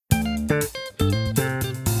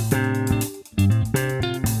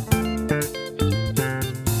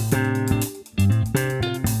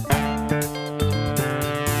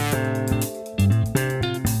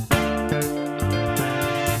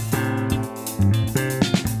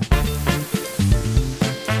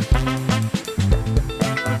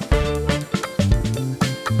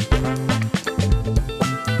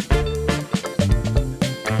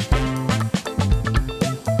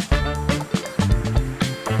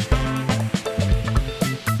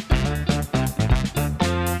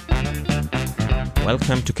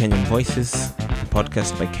Welcome to Kenyan Voices, a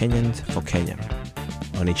podcast by Kenyans for Kenya.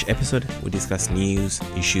 On each episode, we discuss news,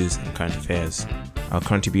 issues, and current affairs. Our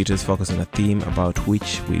contributors focus on a theme about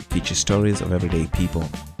which we feature stories of everyday people.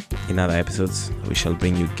 In other episodes, we shall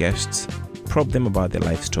bring you guests, probe them about their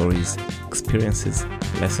life stories, experiences,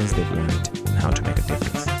 lessons they've learned, and how to make a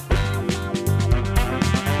difference.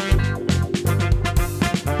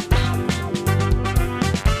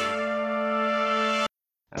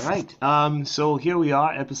 All right, so here we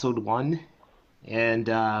are, episode 1. And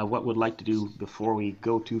what we'd like to do before we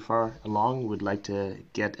go too far along, we'd like to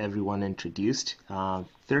get everyone introduced.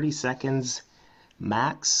 30 seconds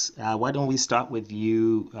max. Why don't we start with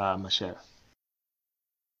you, Mashera?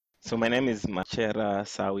 So my name is Mashera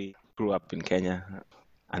Sawi. Grew up in Kenya,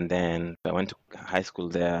 and then I went to high school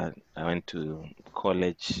there. I went to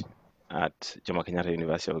college at Jomo Kenyatta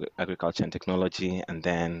University of Agriculture and Technology, and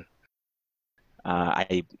then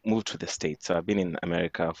I moved to the States. So I've been in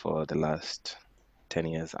America for the last 10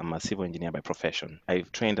 years. I'm a civil engineer by profession.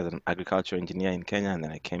 I've trained as an agricultural engineer in Kenya, and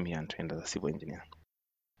then I came here and trained as a civil engineer.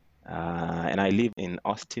 And I live in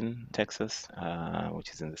Austin, Texas, which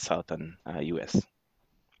is in the southern US.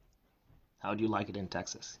 How do you like it in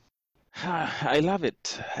Texas? I love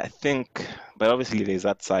it, I think, but obviously there's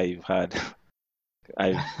that side you've heard.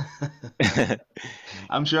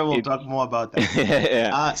 I'm sure we'll talk more about that.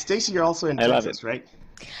 Yeah. Stacy, you're also in I love Texas, right?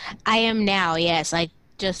 I am now, yes. I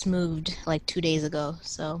just moved like 2 days ago.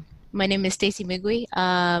 So my name is Stacy Migui.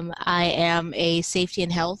 I am a safety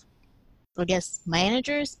and health, I guess,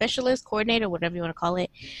 manager, specialist, coordinator, whatever you want to call it,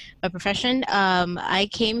 by profession. I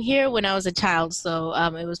came here when I was a child, so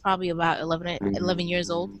it was probably about 11 years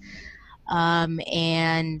old.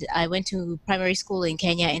 And I went to primary school in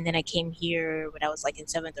Kenya, and then I came here when I was like in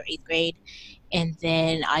 7th or 8th grade. And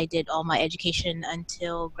then I did all my education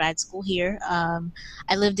until grad school here.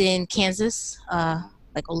 I lived in Kansas,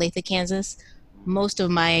 like Olathe, Kansas, most of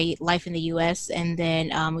my life in the U.S. And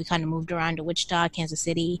then we kind of moved around to Wichita, Kansas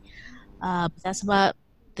City. But that's about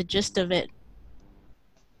the gist of it.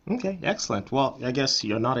 Okay, excellent. Well, I guess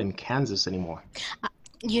you're not in Kansas anymore.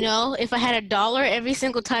 You know, if I had $1 every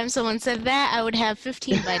single time someone said that, I would have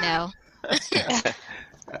 15 by now.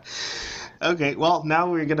 Okay, well, now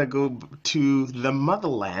we're gonna go to the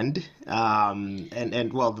motherland,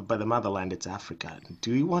 and well, by the motherland, it's Africa.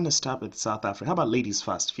 Do you want to start with South Africa? How about ladies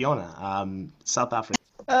first? Fiona, South Africa.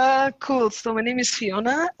 Cool. So my name is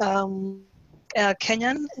Fiona.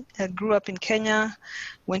 Kenyan. I grew up in Kenya,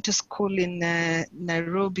 went to school in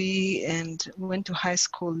Nairobi, and went to high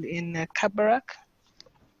school in Kabarak.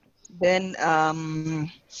 Then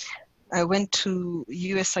I went to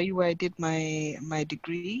USIU where I did my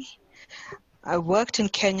degree. I worked in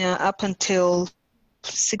Kenya up until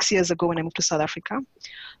 6 years ago when I moved to South Africa.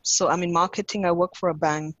 So I'm in marketing. I work for a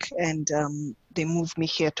bank, and they moved me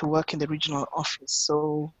here to work in the regional office.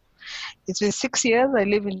 So it's been 6 years. I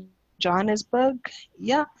live in Johannesburg.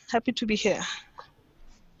 Yeah, happy to be here.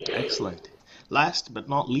 Excellent. Last but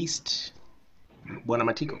not least,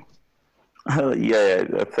 Matiko.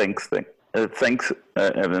 Thanks,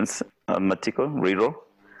 Evans. I'm Matiko Riro.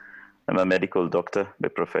 I'm a medical doctor by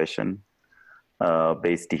profession,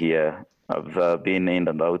 based here. I've been in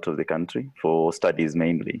and out of the country for studies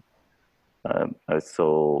mainly.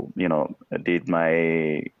 So, I did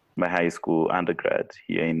my high school undergrad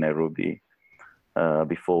here in Nairobi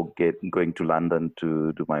before going to London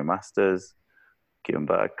to do my master's. Came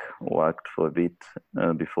back, worked for a bit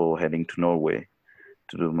before heading to Norway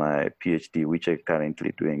to do my PhD, which I'm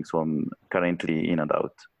currently doing. So I'm currently in and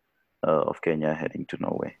out of Kenya, heading to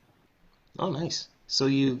Norway. Oh, nice. So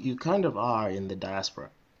you kind of are in the diaspora.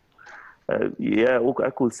 Yeah, I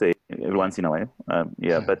could say every once in a while.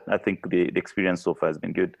 But I think the experience so far has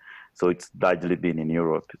been good. So it's largely been in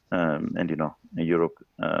Europe. And, in Europe,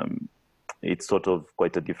 it's sort of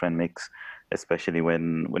quite a different mix, especially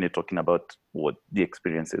when you're talking about what the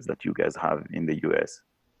experiences that you guys have in the US.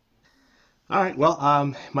 All right. Well,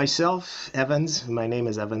 myself, Evans. My name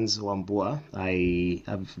is Evans Wambua.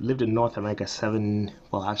 I've lived in North America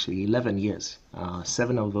 11 years.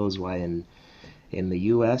 7 of those were in the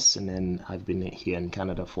U.S., and then I've been here in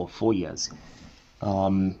Canada for 4 years.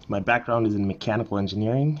 My background is in mechanical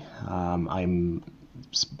engineering. I'm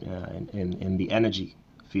in the energy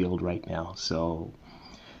field right now. So,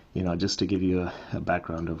 just to give you a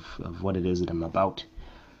background of what it is that I'm about.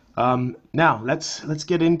 Now let's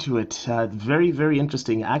get into it. Very, very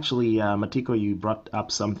interesting. Actually, Matiko, you brought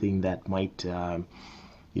up something that might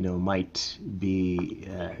be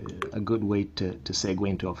a good way to segue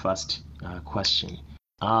into our first question.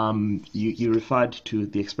 You referred to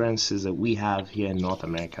the experiences that we have here in North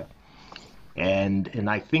America. And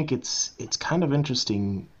I think it's kind of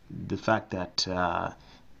interesting the fact that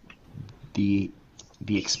the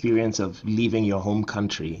the experience of leaving your home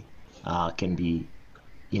country can be,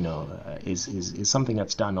 is something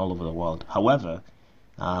that's done all over the world. However,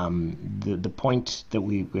 the point that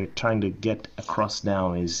we're trying to get across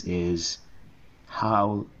now is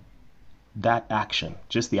how that action,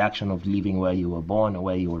 just the action of leaving where you were born or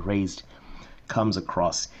where you were raised, comes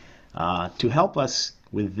across. To help us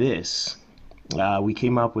with this, we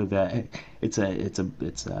came up with it's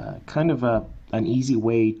a kind of an easy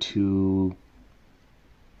way to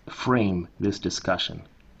frame this discussion.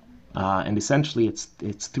 And essentially,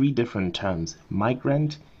 it's three different terms: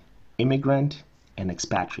 migrant, immigrant, and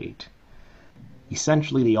expatriate.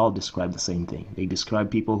 Essentially, they all describe the same thing. They describe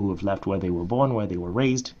people who have left where they were born, where they were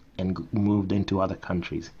raised, and moved into other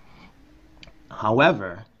countries.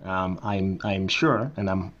 However, I'm sure, and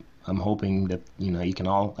I'm hoping that you can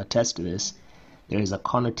all attest to this. There is a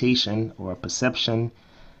connotation or a perception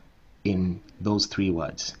in those three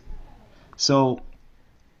words. So,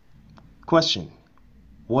 question: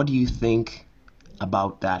 what do you think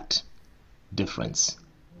about that difference?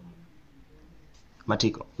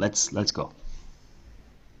 Matiko, let's go.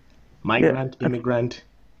 Migrant, immigrant,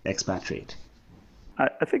 expatriate.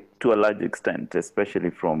 I think to a large extent, especially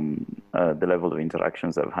from the level of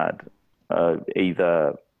interactions I've had,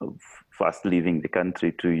 either first leaving the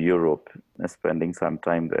country to Europe, spending some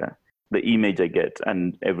time there, the image I get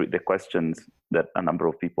and the questions that a number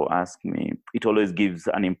of people ask me, it always gives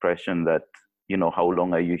an impression that, how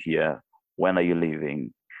long are you here? When are you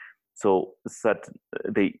leaving? So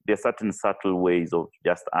there are certain subtle ways of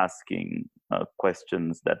just asking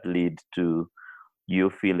questions that lead to you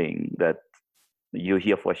feeling that you're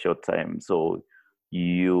here for a short time. So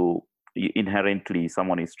you inherently,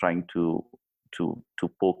 someone is trying to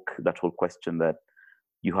poke that whole question that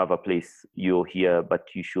you have a place, you're here, but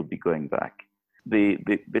you should be going back.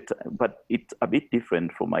 But it's a bit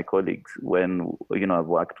different for my colleagues when, I've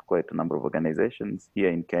worked quite a number of organizations here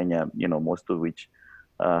in Kenya, most of which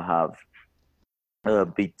have a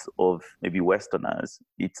bit of maybe Westerners.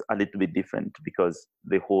 It's a little bit different because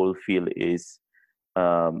the whole feel is,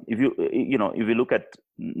 if you look at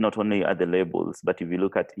not only at the labels, but if you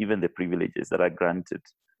look at even the privileges that are granted,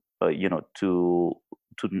 to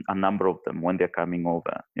a number of them when they're coming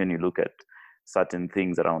over, and you look at certain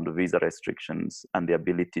things around the visa restrictions and the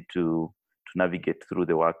ability to navigate through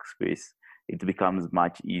the workspace, it becomes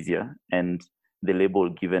much easier. And the label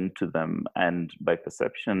given to them, and by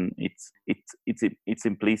perception, it's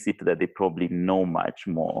implicit that they probably know much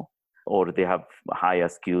more, or they have higher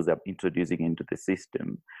skills they're introducing into the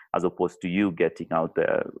system, as opposed to you getting out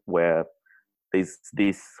there where there's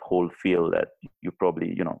this whole feel that you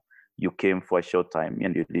probably, you came for a short time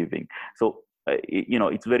and you're leaving. So,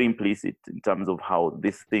 it's very implicit in terms of how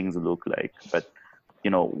these things look like. But,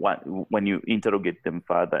 when you interrogate them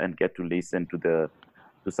further and get to listen to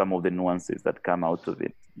some of the nuances that come out of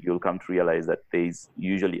it, you'll come to realize that there's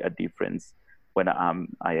usually a difference when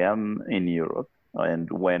I am in Europe and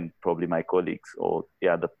when probably my colleagues or the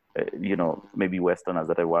other, maybe Westerners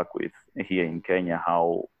that I work with here in Kenya,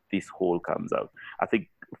 how this whole comes out. I think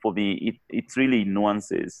for me, it's really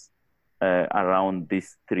nuances around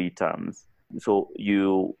these three terms. So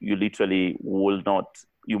you literally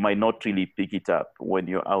you might not really pick it up when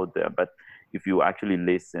you're out there, but if you actually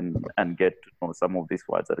listen and get to know some of these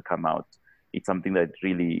words that come out, it's something that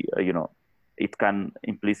really, it can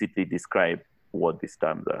implicitly describe what these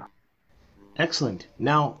terms are. Excellent.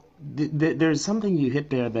 Now, there's something you hit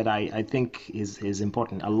there that I think is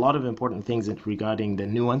important. A lot of important things regarding the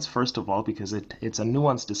nuance, first of all, because it's a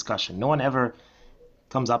nuanced discussion. No one ever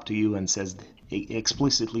comes up to you and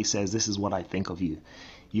explicitly says, this is what I think of you.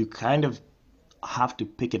 You kind of have to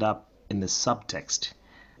pick it up in the subtext.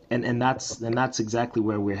 And that's exactly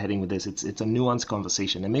where we're heading with this. It's a nuanced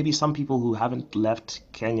conversation, and maybe some people who haven't left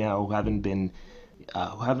Kenya or who haven't been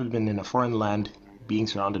in a foreign land, being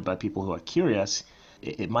surrounded by people who are curious,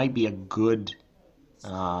 it might be a good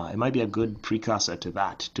precursor to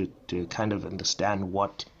that, to kind of understand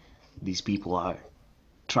what these people are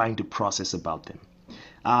trying to process about them.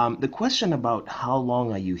 The question about how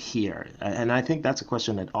long are you here, and I think that's a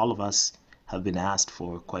question that all of us have been asked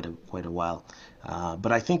for quite a while.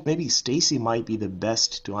 But I think maybe Stacy might be the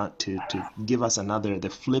best to give us the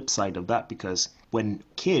flip side of that, because when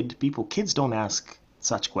kids don't ask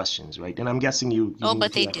such questions, right? And I'm guessing you Oh,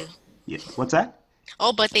 but they do. Yeah. What's that?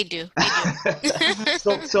 Oh, but they do.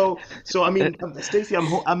 So I mean, Stacy,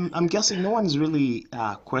 I'm guessing no one's really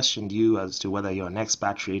questioned you as to whether you're an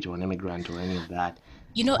expatriate or an immigrant or any of that.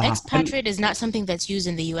 Expatriate is not something that's used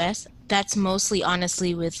in the U.S. That's mostly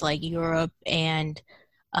honestly with like Europe and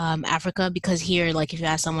Africa, because here, like if you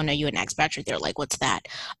ask someone, are you an expatriate? They're like, what's that?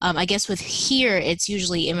 I guess with here, it's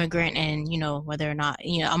usually immigrant and, whether or not,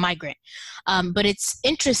 a migrant. But it's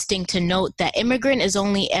interesting to note that immigrant is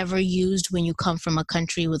only ever used when you come from a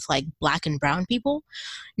country with like black and brown people.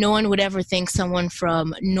 No one would ever think someone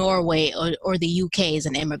from Norway or the UK is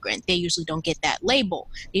an immigrant. They usually don't get that label.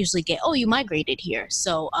 They usually get, oh, you migrated here.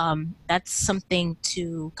 So that's something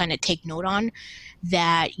to kind of take note on,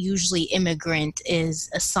 that usually immigrant is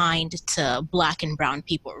assigned to black and brown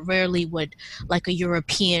people. Rarely would like a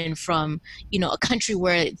European from, a country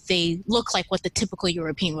where they look like what the typical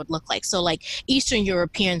European would look like. So like Eastern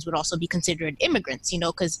Europeans would also be considered immigrants,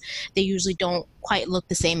 because they usually don't quite look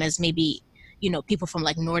the same as maybe people from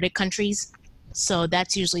like Nordic countries. So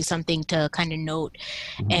that's usually something to kind of note.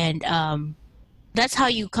 And that's how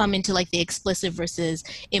you come into like the explicit versus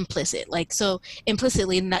implicit. Like, so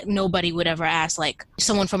implicitly, nobody would ever ask like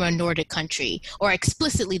someone from a Nordic country, or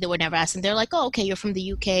explicitly they would never ask, and they're like, oh, okay, you're from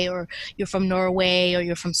the UK, or you're from Norway, or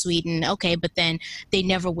you're from Sweden. Okay, but then they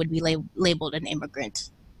never would be labeled an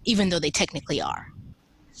immigrant, even though they technically are.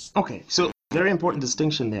 Okay, so very important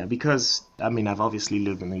distinction there, because I mean, I've obviously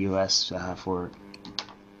lived in the US for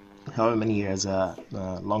however many years, a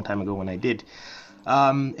long time ago when I did.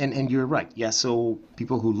 And you're right. Yeah, so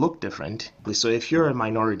people who look different. So if you're a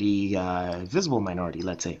minority, visible minority,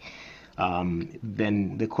 let's say,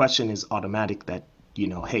 then the question is automatic that,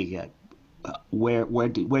 hey, where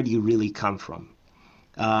do you really come from?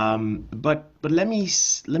 But let me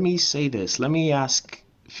say this. Let me ask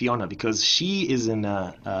Fiona, because she is in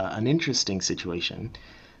an interesting situation,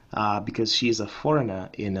 because she is a foreigner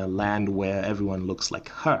in a land where everyone looks like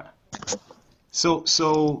her.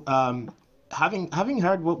 So having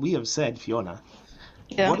heard what we have said, Fiona,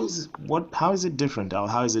 Yeah. how is it different, or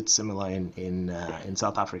how is it similar in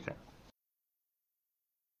South Africa?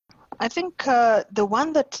 I think the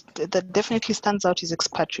one that definitely stands out is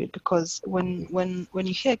expatriate, because when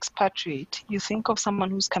you hear expatriate, you think of someone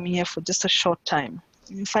who's coming here for just a short time.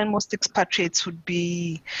 You find most expatriates would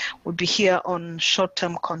be here on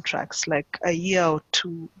short-term contracts, like a year or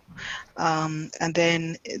two, and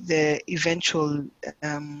then the eventual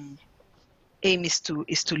aim is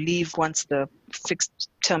to leave once the fixed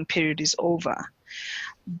term period is over.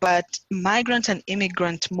 But migrant and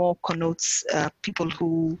immigrant more connotes people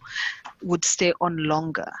who would stay on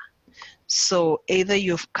longer. So either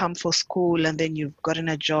you've come for school and then you've gotten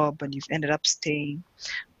a job and you've ended up staying,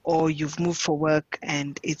 or you've moved for work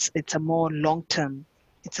and it's a more long-term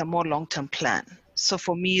plan. So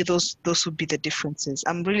for me, those would be the differences.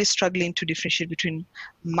 I'm really struggling to differentiate between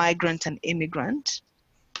migrant and immigrant.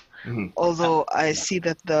 Although I see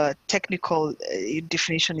that the technical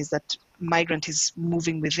definition is that migrant is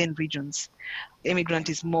moving within regions, immigrant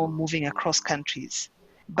is more moving across countries.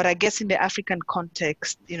 But I guess in the African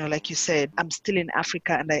context, like you said, I'm still in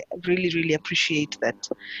Africa, and I really, really appreciate that,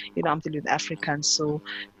 I'm still with Africans. So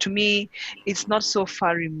to me, it's not so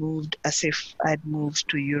far removed as if I'd moved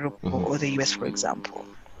to Europe or the US, for example.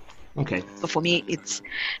 Okay. So for me, it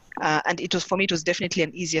was definitely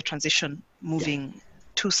an easier transition moving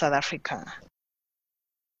to South Africa.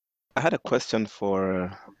 I had a question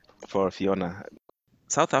for Fiona.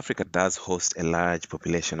 South Africa does host a large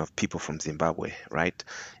population of people from Zimbabwe, right?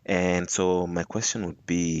 And so my question would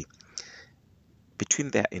be, between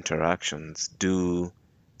their interactions, do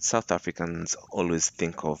South Africans always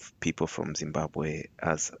think of people from Zimbabwe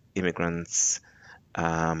as immigrants,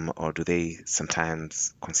 or do they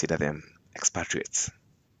sometimes consider them expatriates?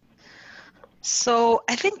 So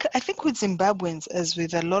I think with Zimbabweans, as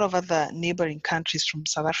with a lot of other neighboring countries from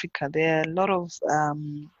South Africa, there are a lot of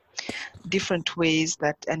different ways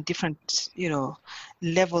and different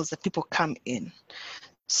levels that people come in.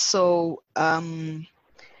 So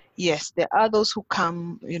yes, there are those who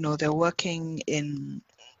come, they're working in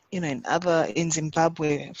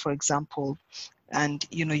Zimbabwe, for example, and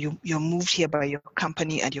you're moved here by your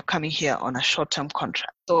company and you're coming here on a short-term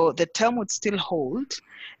contract. So the term would still hold,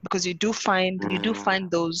 because you do find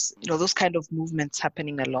those those kind of movements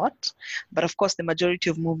happening a lot. But of course, the majority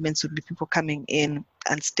of movements would be people coming in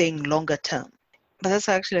and staying longer term. But that's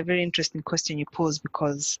actually a very interesting question you pose,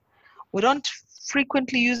 because we don't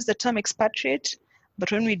frequently use the term expatriate,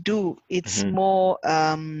 but when we do, it's more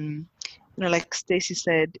like Stacey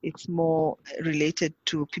said, it's more related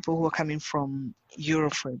to people who are coming from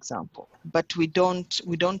Europe, for example. But we don't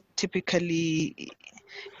typically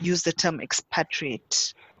use the term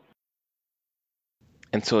expatriate.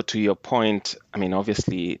 And so to your point, I mean,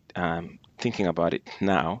 obviously, thinking about it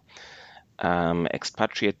now,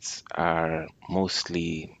 expatriates are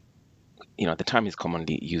mostly, the term is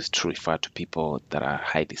commonly used to refer to people that are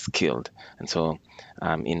highly skilled. And so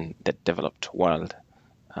in the developed world,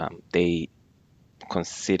 they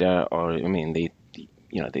consider, or I mean,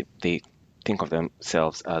 they think of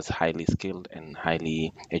themselves as highly skilled and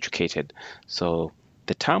highly educated. So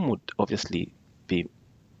the term would obviously be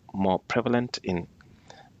more prevalent in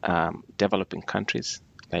developing countries,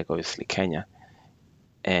 like obviously Kenya.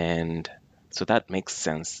 And so that makes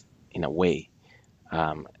sense in a way.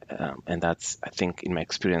 And that's, I think, in my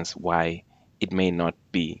experience, why it may not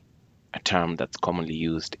be a term that's commonly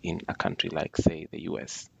used in a country like, say, the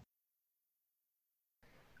US.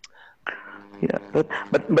 Yeah,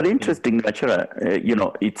 but interesting, Achara.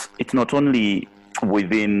 It's not only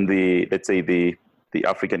within the, let's say, the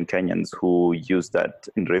African Kenyans who use that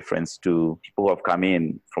in reference to people who have come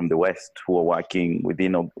in from the West who are working with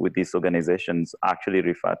these organizations actually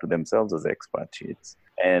refer to themselves as expatriates.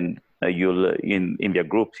 And you'll in their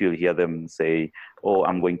groups you'll hear them say, "Oh,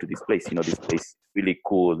 I'm going to this place. This place is really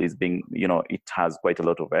cool. It's being, it has quite a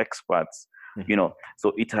lot of expats. Mm-hmm.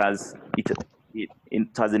 So it has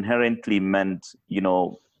inherently meant,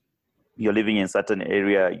 you're living in a certain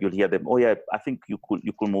area, you'll hear them, oh yeah, I think you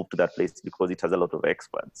could move to that place because it has a lot of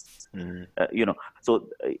experts. Mm-hmm. So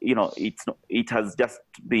it has just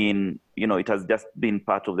been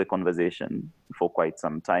part of the conversation for quite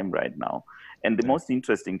some time right now. And the most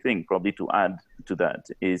interesting thing probably to add to that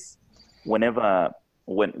is when I'm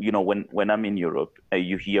in Europe,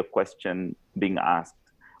 you hear a question being asked,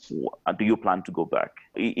 do you plan to go back?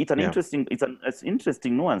 It's an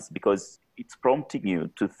interesting nuance because it's prompting you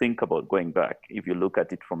to think about going back if you look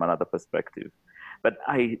at it from another perspective. But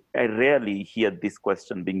I rarely hear this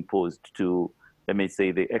question being posed to, let me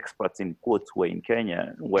say, the experts in quotes who are in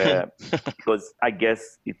Kenya, where because I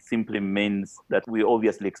guess it simply means that we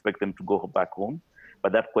obviously expect them to go back home,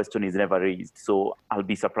 but that question is never raised. So I'll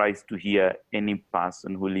be surprised to hear any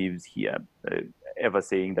person who lives here ever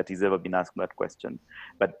saying that he's ever been asked that question.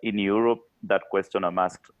 But in Europe, that question I'm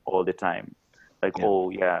asked all the time. Like, oh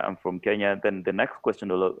yeah, I'm from Kenya. Then the next question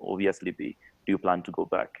will obviously be, do you plan to go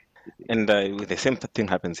back? And the same thing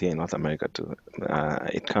happens here in North America too.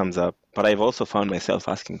 It comes up, but I've also found myself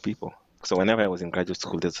asking people. So whenever I was in graduate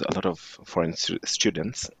school, there's a lot of foreign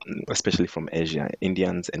students, especially from Asia,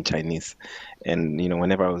 Indians and Chinese. And,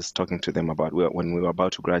 whenever I was talking to them about when we were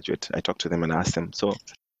about to graduate, I talked to them and asked them, so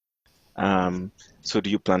do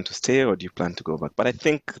you plan to stay or do you plan to go back? But I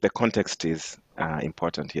think the context is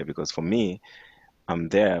important here because for me, I'm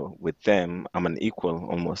there with them. I'm an equal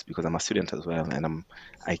almost because I'm a student as well. And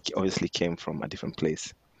I obviously came from a different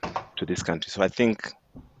place to this country. So I think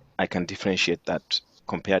I can differentiate that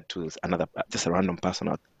compared to just a random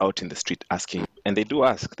person out in the street asking. And they do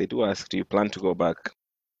ask, do you plan to go back?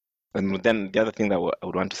 And then the other thing that I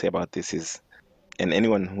would want to say about this is, and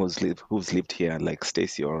anyone who's lived here, like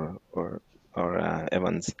Stacy or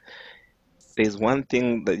Evans, there's one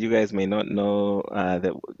thing that you guys may not know,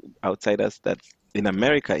 that outsiders, that in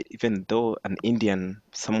America, even though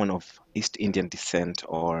someone of East Indian descent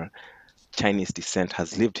or Chinese descent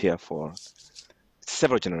has lived here for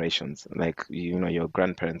several generations, like your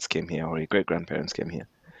grandparents came here or your great grandparents came here,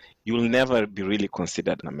 you will never be really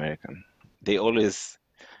considered an American. They always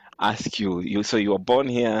ask you, so you were born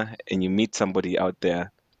here and you meet somebody out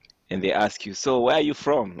there and they ask you, so where are you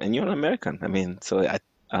from? And you're an American. I mean, so I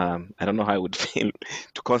don't know how I would feel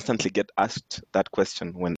to constantly get asked that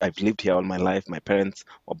question when I've lived here all my life. My parents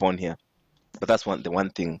were born here. But that's the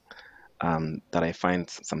one thing that I find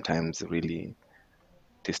sometimes really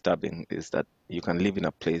disturbing is that you can live in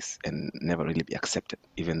a place and never really be accepted,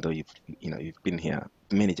 even though you've been here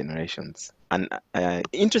many generations. And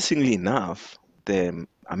interestingly enough, the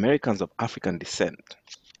Americans of African descent,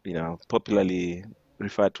 popularly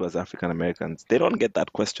referred to as African Americans, they don't get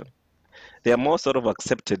that question. They are more sort of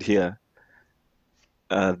accepted here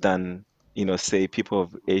than, say, people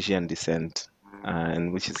of Asian descent,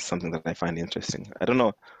 and which is something that I find interesting. I don't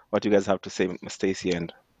know what you guys have to say, Stacey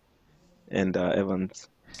and Evans.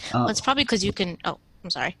 Well, it's probably because you can. Oh, I'm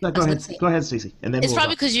sorry. No, go ahead, Stacey. And then it's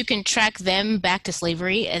probably because you can track them back to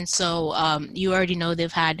slavery, and so you already know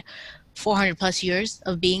they've had 400 plus years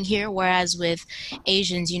of being here, whereas with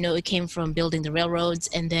Asians, it came from building the railroads,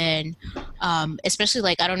 and then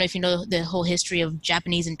especially I don't know if you know the whole history of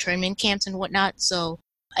Japanese internment camps and whatnot. So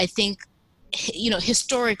I think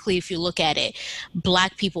historically, if you look at it,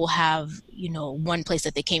 Black people have one place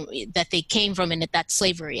that they came from, and that's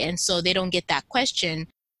slavery, and so they don't get that question,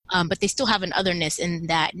 but they still have an otherness in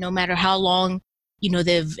that no matter how long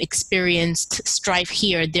they've experienced strife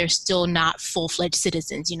here, they're still not full-fledged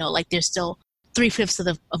citizens. They're still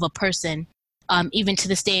 3/5 of a person, even to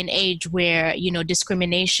this day and age where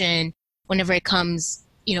discrimination whenever it comes,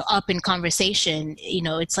 up in conversation,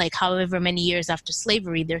 it's like however many years after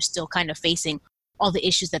slavery, they're still kind of facing all the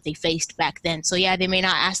issues that they faced back then. So yeah, they may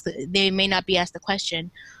not be asked the question,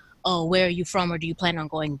 oh, where are you from, or do you plan on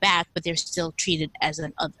going back? But they're still treated as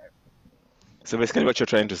an other. So basically, what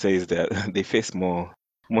you're trying to say is that they face more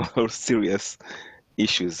serious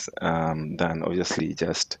issues than obviously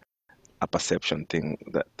just a perception thing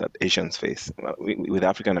that Asians face. With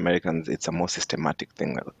African Americans, it's a more systematic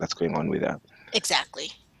thing that's going on with that.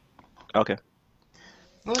 Exactly. Okay.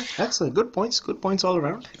 Well, excellent. Good points all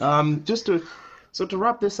around. To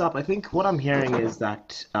wrap this up, I think what I'm hearing is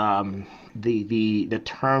that the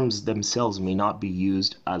terms themselves may not be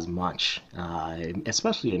used as much,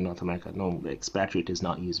 especially in North America. No, expatriate is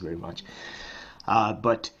not used very much.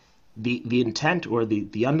 But the intent or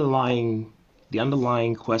the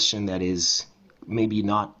underlying question that is maybe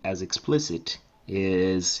not as explicit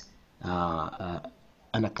is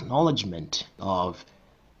an acknowledgement of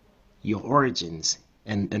your origins.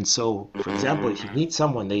 And so, for example, if you meet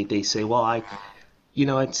someone, they say, well,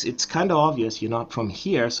 it's kind of obvious you're not from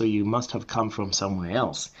here, so you must have come from somewhere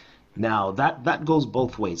else. Now that goes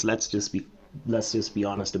both ways. Let's just be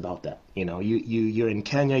honest about that. You're in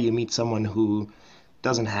Kenya, you meet someone who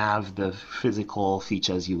doesn't have the physical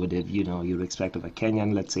features you would expect of a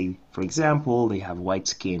Kenyan. Let's say, for example, they have white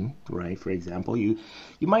skin, right? For example, you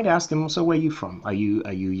might ask them, so where are you from? Are you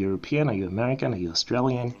European? Are you American? Are you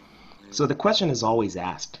Australian? So the question is always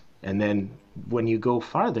asked, and then when you go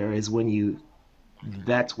farther is when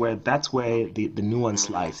that's where the nuance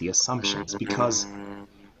lies, the assumptions, because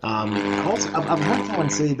I've heard someone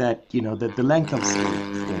say that that the length of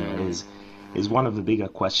stay is one of the bigger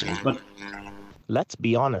questions, but let's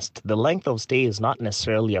be honest, the length of stay is not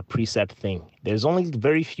necessarily a preset thing. There's only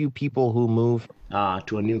very few people who move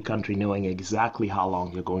to a new country knowing exactly how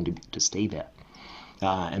long you're going to stay there,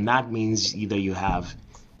 and that means either you have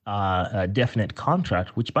a definite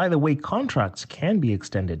contract, which, by the way, contracts can be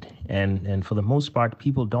extended, and for the most part,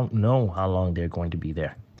 people don't know how long they're going to be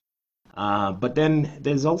there. But then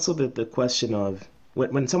there's also the question of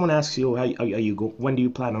when someone asks you, when do you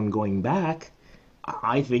plan on going back?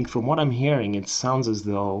 I think from what I'm hearing, it sounds as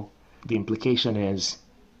though the implication is,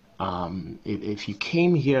 if you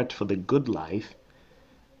came here for the good life,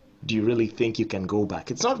 do you really think you can go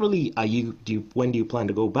back? It's not really, when do you plan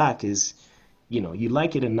to go back? Is you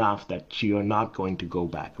like it enough that you're not going to go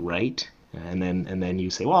back, right? And then you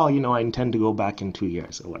say, well, I intend to go back in 2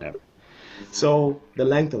 years or whatever. So the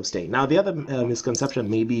length of stay. Now, the other misconception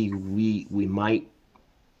maybe we might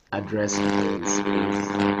address is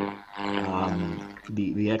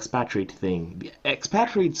the expatriate thing. The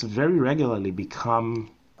expatriates very regularly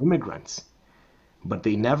become immigrants, but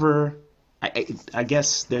they never. I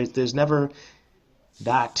guess there's never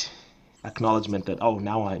that acknowledgement that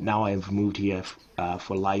now I've moved here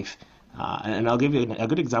for life. And I'll give you a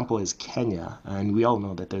good example is Kenya, and we all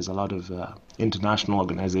know that there's a lot of international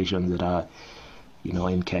organizations that are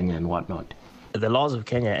in Kenya and whatnot. The laws of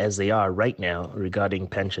Kenya as they are right now regarding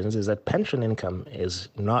pensions is that pension income is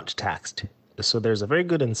not taxed. So there's a very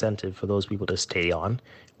good incentive for those people to stay on,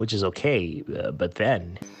 which is okay. But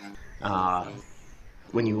then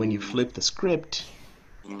when you flip the script,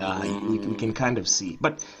 we can kind of see.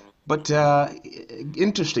 But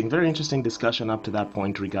very interesting discussion up to that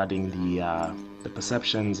point regarding the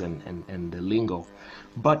perceptions and the lingo.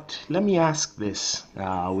 But let me ask this,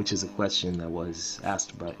 which is a question that was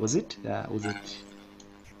asked by was it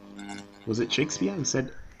Shakespeare who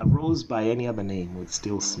said, "A rose by any other name would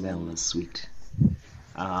still smell as sweet."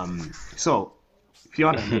 So,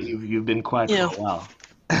 Fiona, you've been quiet for a while.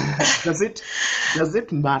 Does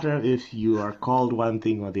it matter if you are called one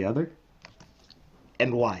thing or the other,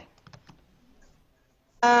 and why?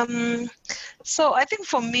 So I think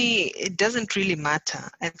for me, it doesn't really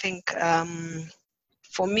matter. I think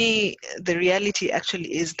for me, the reality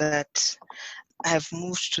actually is that I have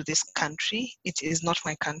moved to this country. It is not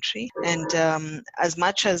my country. And as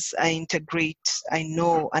much as I integrate, I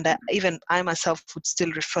know, and even I myself would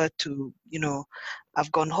still refer to,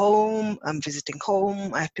 I've gone home, I'm visiting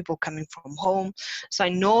home, I have people coming from home. So I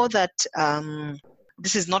know that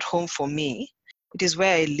this is not home for me. It is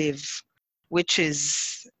where I live, which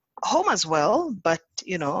is home as well, but,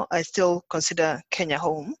 I still consider Kenya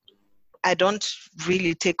home. I don't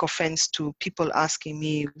really take offense to people asking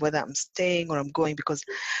me whether I'm staying or I'm going, because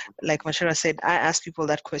like Mashera said, I ask people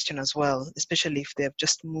that question as well, especially if they've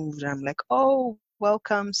just moved. And I'm like, oh,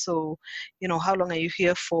 welcome. So, how long are you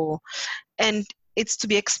here for? And it's to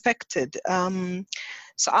be expected.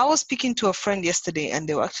 So I was speaking to a friend yesterday and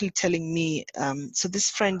they were actually telling me, so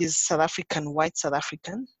this friend is South African, white South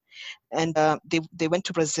African. and they went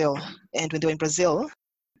to Brazil. And when they were in Brazil,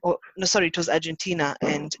 it was Argentina,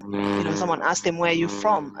 and someone asked them, where are you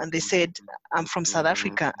from? And they said, I'm from South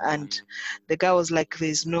Africa. And the guy was like,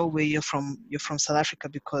 there's no way you're from South Africa,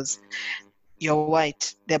 because you're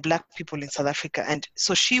white. There are black people in South Africa. And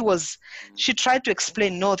so she tried to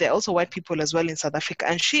explain, no, there are also white people as well in South Africa.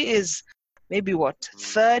 And she is maybe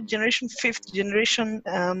third generation, fifth generation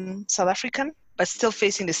South African, but still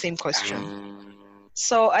facing the same question.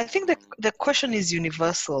 So I think the question is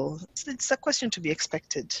universal. It's a question to be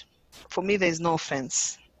expected. For me, there is no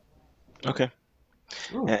offense. Okay.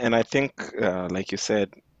 And I think, like you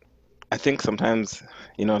said, I think sometimes,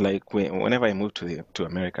 like whenever I moved to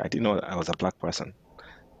America, I didn't know I was a black person.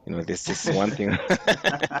 There's this one thing.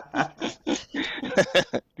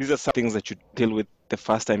 These are some things that you deal with the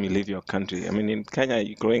first time you leave your country. I mean, in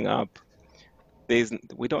Kenya, growing up,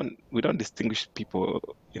 we don't distinguish people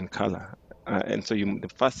in color, and so the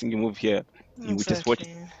first thing you move here, you just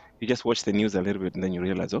watch the news a little bit, and then you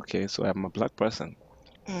realize, okay, so I'm a black person,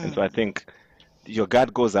 and so I think your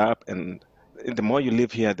guard goes up, and the more you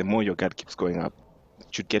live here, the more your guard keeps going up. You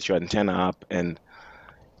should get your antenna up, and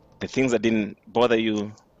the things that didn't bother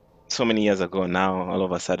you so many years ago, now all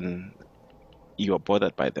of a sudden you are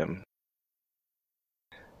bothered by them.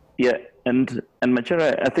 Yeah, and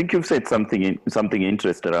Machera, I think you've said something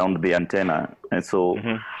interesting around the antenna, and so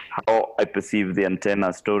how I perceive the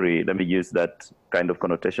antenna story. Let me use that kind of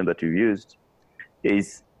connotation that you used.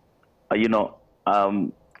 Is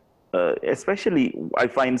especially I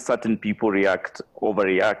find certain people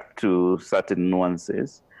overreact to certain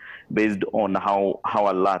nuances based on how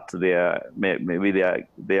alert maybe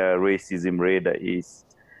their racism radar is.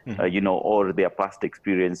 Or their past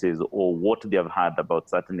experiences, or what they have had about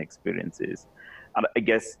certain experiences. And I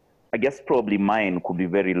guess probably mine could be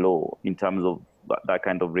very low in terms of that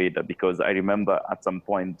kind of radar, because I remember at some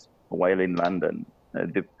point while in London,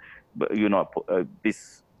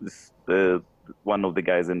 one of the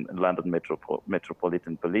guys in London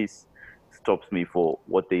Metropolitan Police stops me for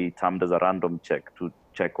what they termed as a random check, to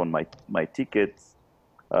check on my tickets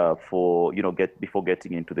before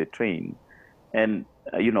getting into the train. And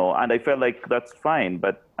and I felt like that's fine,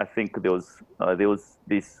 but I think there was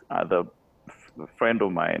this other friend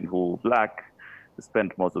of mine who black,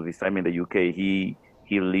 spent most of his time in the UK. He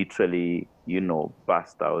literally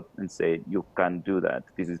burst out and said, "You can't do that.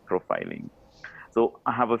 This is profiling." So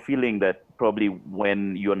I have a feeling that probably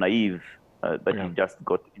when you're naive, you just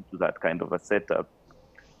got into that kind of a setup,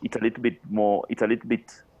 it's a little bit more. It's a little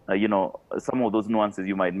bit some of those nuances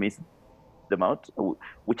you might miss them out,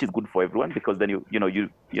 which is good for everyone, because then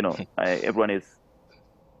everyone is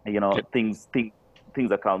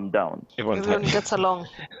things are calmed down. Everyone gets along.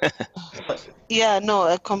 Yeah, no,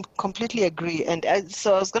 I completely agree. And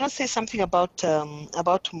so I was going to say something about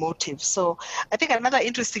motive. So I think another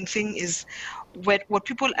interesting thing is what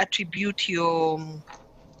people attribute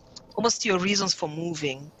almost your reasons for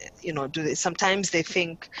moving. Sometimes they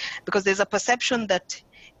think, because there's a perception that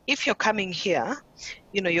if you're coming here,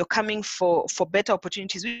 you're coming for better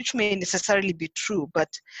opportunities, which may necessarily be true. But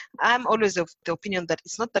I'm always of the opinion that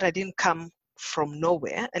it's not that I didn't come from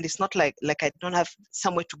nowhere, and it's not like I don't have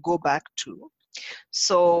somewhere to go back to.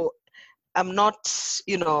 So I'm not,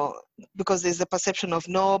 because there's a perception of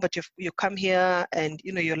no, but you come here and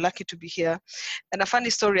you're lucky to be here. And a funny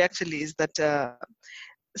story actually is that.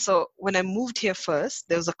 So when I moved here first,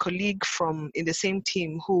 there was a colleague in the same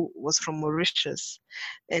team who was from Mauritius,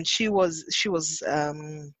 and she was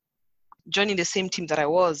joining the same team that I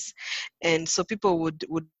was. And so people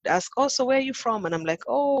would ask, "Oh, so where are you from?" And I'm like,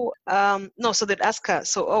 "Oh, no." So they'd ask her,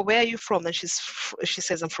 "So, oh, where are you from?" And she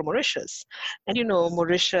says, "I'm from Mauritius." And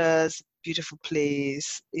Mauritius, beautiful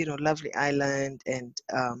place, lovely island, and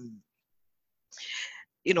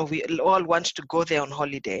we all want to go there on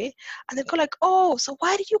holiday. And they go like, "Oh, so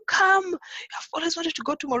why did you come? I've always wanted to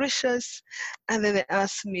go to Mauritius." And then they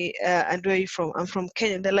ask me, "And where are you from?" "I'm from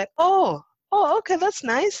Kenya." And they're like, oh, okay, that's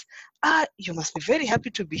nice. You must be very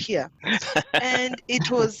happy to be here." And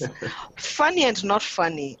it was funny and not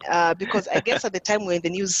funny, because I guess at the time we're in the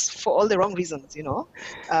news for all the wrong reasons,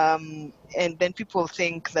 and then people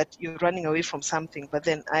think that you're running away from something. But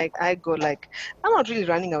then I go like, I'm not really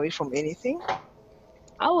running away from anything.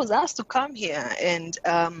 I was asked to come here, and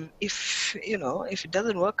if it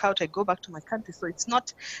doesn't work out, I go back to my country. So it's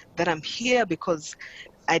not that I'm here because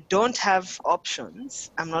I don't have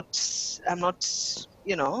options. I'm not.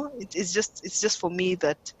 It's just for me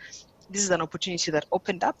that this is an opportunity that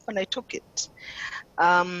opened up, and I took it.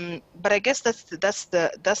 But I guess that's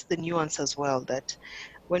the nuance as well. That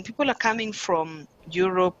when people are coming from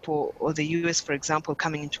Europe or the US, for example,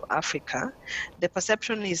 coming into Africa, the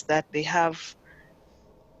perception is that they have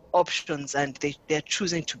options and they're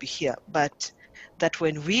choosing to be here. But that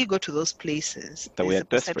when we go to those places, That we there's are a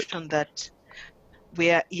desperate. perception that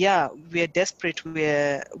we're desperate,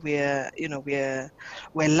 we're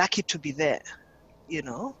lucky to be there,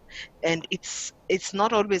 and it's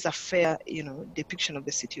not always a fair, depiction of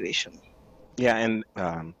the situation. Yeah, and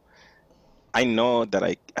I know that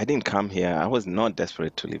I didn't come here. I was not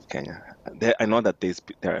desperate to leave Kenya. I know that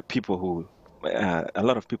there are people who, a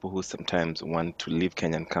lot of people who sometimes want to leave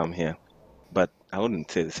Kenya and come here, but I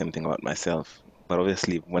wouldn't say the same thing about myself. But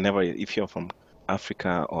obviously, if you're from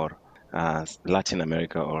Africa or Latin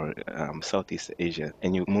America or Southeast Asia,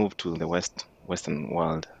 and you move to the Western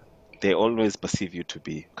world, they always perceive you to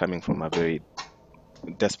be coming from a very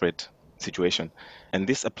desperate situation. And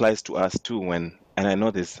this applies to us too and I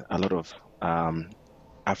know there's a lot of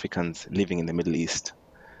Africans living in the Middle East.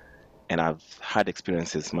 And I've had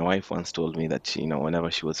experiences. My wife once told me that whenever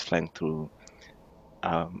she was flying through,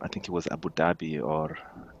 I think it was Abu Dhabi or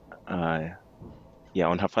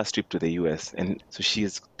on her first trip to the US, and so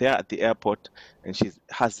she's there at the airport, and she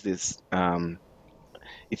has this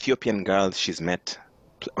Ethiopian girl she's met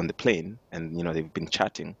on the plane, and they've been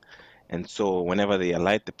chatting. And so whenever they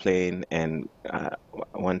alight the plane and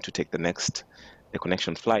want to take the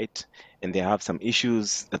connection flight, and they have some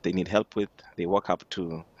issues that they need help with, they walk up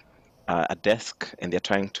to a desk and they're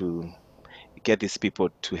trying to get these people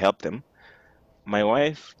to help them. My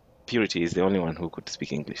wife, Purity, is the only one who could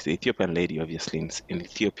speak English. The Ethiopian lady, obviously, in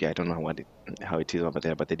Ethiopia, I don't know how it is over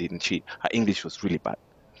there, but her English was really bad.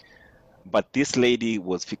 But this lady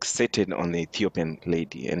was fixated on the Ethiopian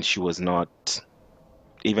lady, and she was not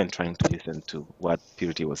even trying to listen to what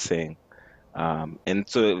Purity was saying. And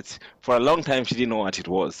so for a long time, she didn't know what it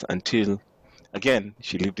was until, again,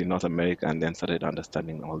 she lived in North America and then started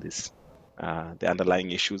understanding all this, the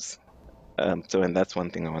underlying issues. And that's one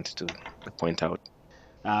thing I wanted to point out.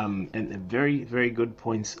 And very, very good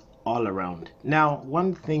points all around. Now,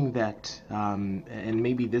 one thing that, and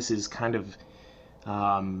maybe this is kind of,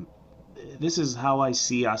 this is how I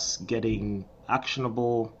see us getting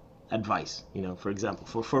actionable advice. For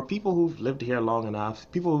example, for people who've lived here long enough,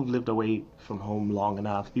 people who've lived away from home long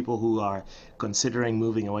enough, people who are considering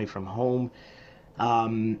moving away from home,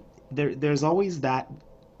 there's always that.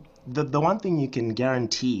 The one thing you can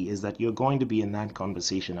guarantee is that you're going to be in that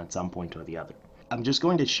conversation at some point or the other. I'm just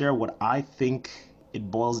going to share what I think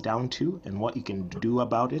it boils down to and what you can do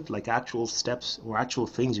about it, like actual steps or actual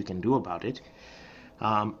things you can do about it.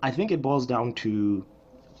 I think it boils down to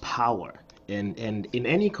power. And in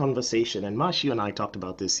any conversation, and Mashi and I talked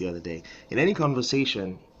about this the other day, in any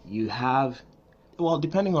conversation, you have, well,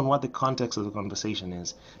 depending on what the context of the conversation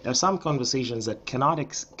is, there are some conversations that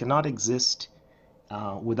cannot exist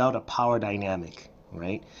without a power dynamic,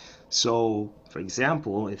 right? So, for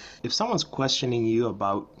example, if someone's questioning you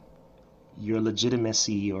about your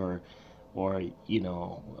legitimacy or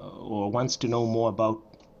wants to know more about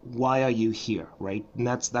why are you here, right? And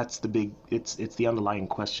that's the big, it's the underlying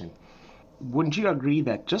question. Wouldn't you agree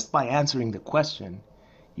that just by answering the question,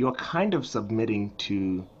 you're kind of submitting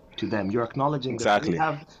to them? You're acknowledging Exactly.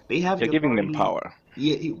 that they have You're the giving them authority. power.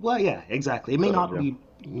 Yeah, well, yeah, exactly. It may not Yeah. be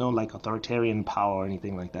like authoritarian power or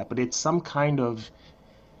anything like that, but it's some kind of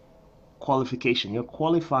qualification. You're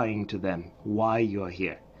qualifying to them why you're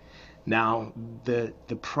here. Now, the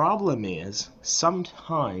problem is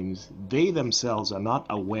sometimes they themselves are not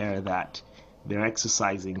aware that they're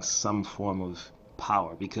exercising some form of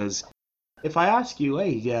power. Because if I ask you,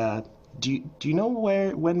 hey, do you know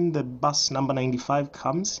when the bus number 95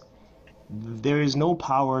 comes? There is no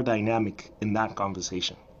power dynamic in that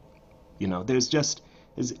conversation.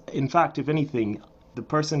 In fact, if anything, the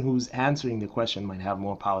person who's answering the question might have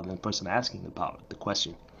more power than the person asking the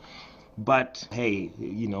question. But hey,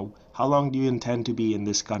 how long do you intend to be in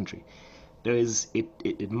this country?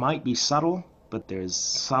 It might be subtle, but there's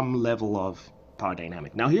some level of power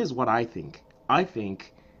dynamic. Now, here's what I think. I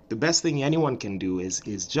think the best thing anyone can do is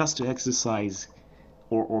just to exercise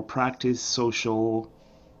or practice social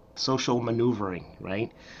maneuvering,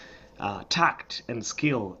 right? Tact and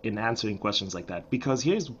skill in answering questions like that. Because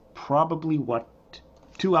here's probably what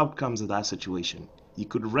two outcomes of that situation. You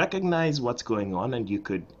could recognize what's going on and you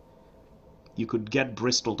could get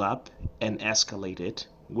bristled up and escalate it,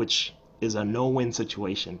 which is a no-win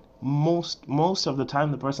situation. Most of the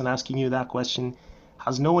time, the person asking you that question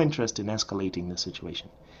has no interest in escalating the situation.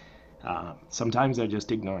 Sometimes they're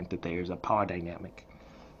just ignorant that there's a power dynamic.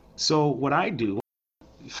 So what I do,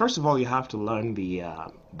 first of all, you have to learn the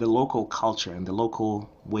local culture and the local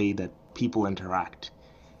way that people interact.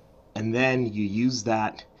 and then you use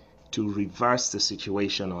that to reverse the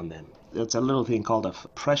situation on them. It's a little thing called a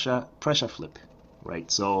pressure flip, right?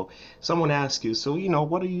 So someone asks you, so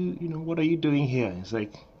what are you doing here? It's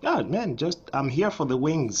like, oh man, just I'm here for the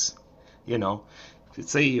wings, you know.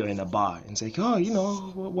 Say you're in a bar and it's like, oh,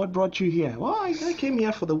 what brought you here? Well, I came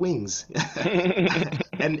here for the wings.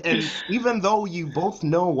 And even though you both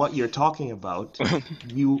know what you're talking about,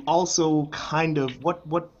 you also kind of what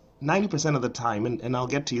 90% of the time, and I'll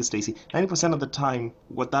get to you, Stacy. 90% of the time,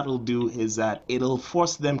 what that'll do is that it'll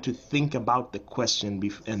force them to think about the question,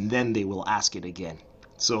 and then they will ask it again.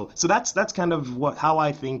 So that's kind of how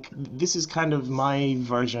I think. This is kind of my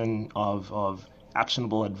version of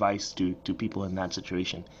actionable advice to people in that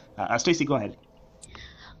situation. Stacy, go ahead.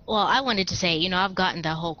 Well, I wanted to say, I've gotten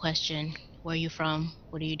that whole question. Where are you from?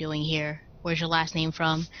 What are you doing here? Where's your last name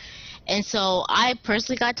from? And so I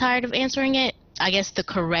personally got tired of answering it. I guess the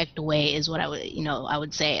correct way is what I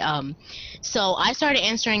would say. So I started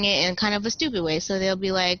answering it in kind of a stupid way. So they'll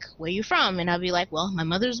be like, where are you from? And I'll be like, well, my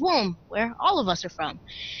mother's womb, where all of us are from.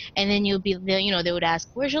 And then they would ask,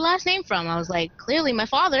 where's your last name from? I was like, clearly my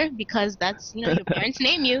father, because that's, your parents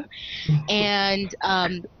name you. And,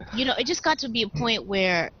 it just got to be a point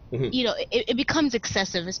where, it becomes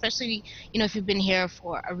excessive, especially, if you've been here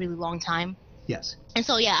for a really long time. Yes. And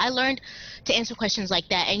so, yeah, I learned to answer questions like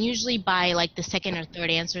that. And usually by like the second or third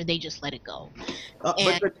answer, they just let it go.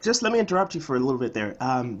 But just let me interrupt you for a little bit there.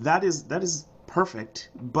 That is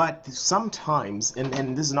perfect. But sometimes,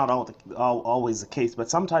 and this is not always the case, but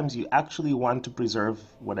sometimes you actually want to preserve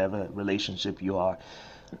whatever relationship you are.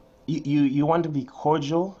 You want to be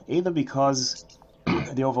cordial, either because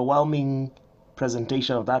the overwhelming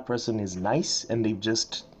presentation of that person is nice and they've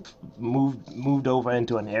just moved over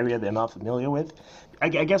into an area they're not familiar with. I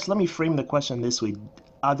guess let me frame the question this way.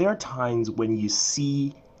 Are there times when you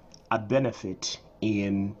see a benefit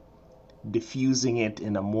in diffusing it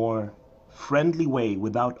in a more friendly way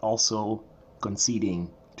without also conceding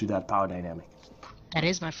to that power dynamic? That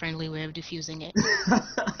is my friendly way of diffusing it.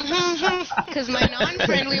 Because my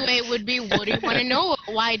non-friendly way would be, what do you want to know?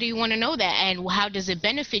 Why do you want to know that? And how does it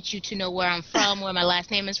benefit you to know where I'm from, where my last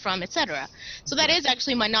name is from, etc.? So that is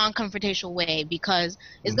actually my non-confrontational way, because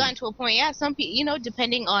it's gotten to a point, some people,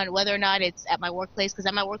 depending on whether or not it's at my workplace, because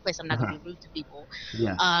at my workplace I'm not going to be rude to people.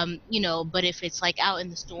 Yeah. But if it's like out in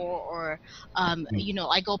the store or,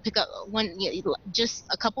 I go pick up just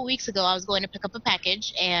a couple weeks ago, I was going to pick up a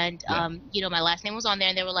package and, my last name was on there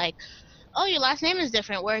and they were like, oh, your last name is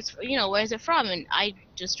different. Where is it from? And I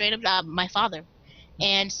just straight up, my father.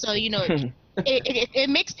 And so, it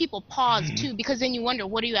makes people pause too, because then you wonder,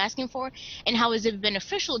 what are you asking for? And how is it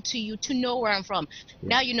beneficial to you to know where I'm from?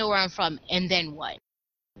 Now you know where I'm from, and then what?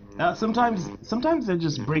 Sometimes they're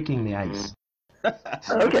just breaking the ice.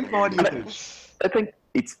 Okay. What do you think? I think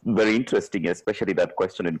it's very interesting, especially that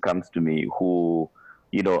question when it comes to me, who,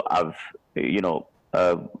 I've,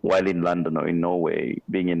 while in London or in Norway,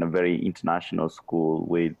 being in a very international school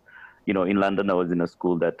with, in London, I was in a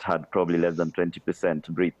school that had probably less than 20%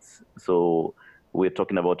 Brits. So we're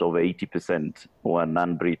talking about over 80% were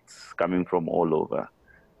non-Brits coming from all over.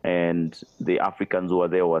 And the Africans who were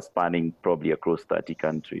there were spanning probably across 30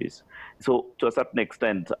 countries. So to a certain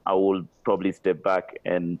extent, I will probably step back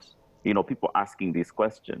and, people asking this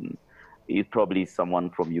question, is probably someone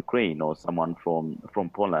from Ukraine or someone from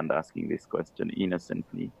Poland asking this question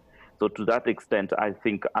innocently. So to that extent, I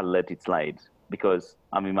think I'll let it slide, because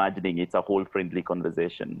I'm imagining it's a whole friendly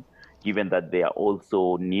conversation, given that they are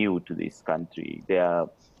also new to this country. They're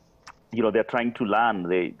trying to learn.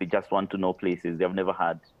 They just want to know places. They've never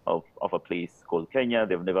heard of a place called Kenya.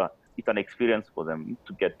 It's an experience for them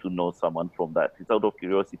to get to know someone from that. It's out of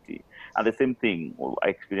curiosity. And the same thing I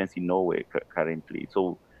experience in Norway currently.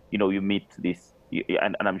 So, you meet this,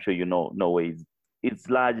 and I'm sure Norway it's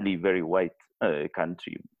largely very white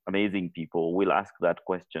country. Amazing people will ask that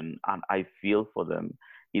question, and I feel for them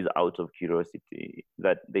is out of curiosity,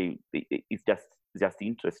 that it's just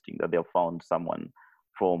interesting that they've found someone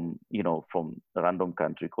from a random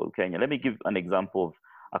country called Kenya. Let me give an example of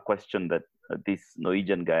a question that this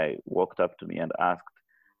Norwegian guy walked up to me and asked,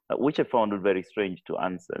 which I found very strange to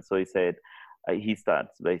answer. So he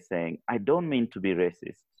starts by saying, I don't mean to be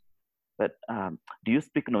racist, but do you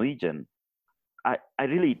speak Norwegian? I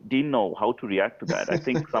really didn't know how to react to that. I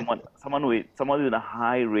think someone with a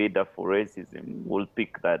high radar for racism will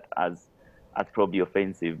pick that as probably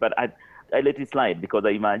offensive. But I let it slide, because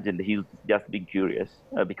I imagined he's just being curious,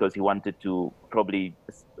 because he wanted to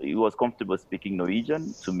he was comfortable speaking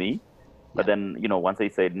Norwegian to me, But then, once I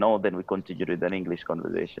said no, then we continued with an English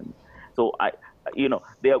conversation. So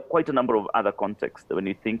there are quite a number of other contexts when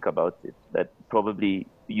you think about it that probably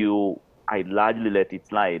I largely let it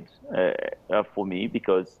slide for me,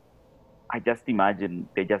 because I just imagine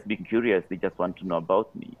they're just being curious. They just want to know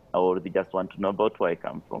about me, or they just want to know about where I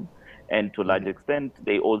come from. And to a large extent,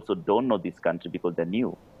 they also don't know this country because they're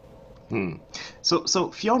new.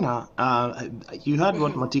 So Fiona, you heard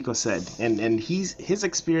what Matiko said, and his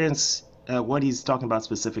experience, what he's talking about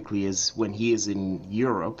specifically is when he is in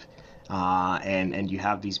Europe, and you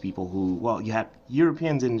have these people who, well, you have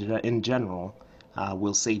Europeans in general,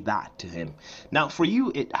 will say that to him. Now, for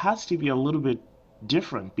you, it has to be a little bit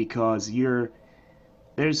different because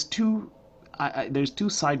there's two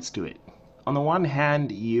sides to it. On the one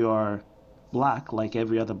hand, you're black like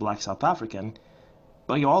every other black South African,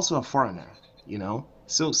 but you're also a foreigner,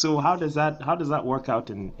 So how does that work out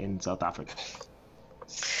in South Africa?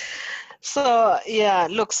 So yeah,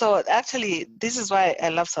 look, so actually this is why I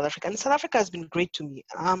love South Africa. And South Africa has been great to me.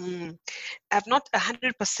 I've not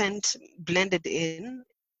 100% blended in.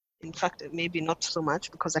 In fact, maybe not so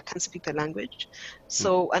much because I can't speak the language.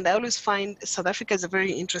 So, and I always find South Africa is a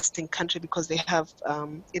very interesting country because they have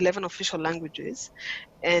 11 official languages.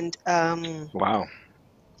 And wow,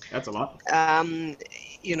 that's a lot.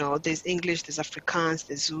 There's English, there's Afrikaans,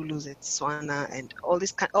 there's Zulu, there's Tswana, and all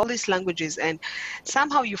these languages. And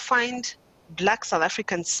somehow you find Black South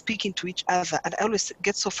Africans speaking to each other, and I always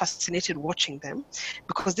get so fascinated watching them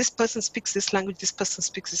because this person speaks this language, this person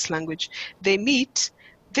speaks this language. They meet.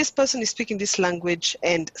 This person is speaking this language,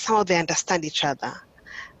 and somehow they understand each other.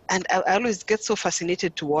 And I always get so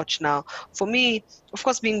fascinated to watch now. For me, of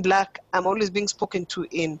course, being Black, I'm always being spoken to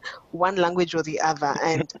in one language or the other.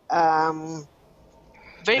 And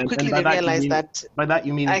very quickly they realize that. By that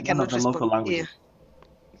you mean I one cannot of the respond. local languages?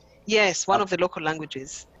 Yeah. Yes, one of the local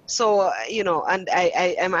languages. So, and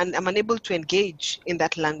I'm unable to engage in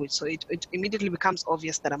that language. So it immediately becomes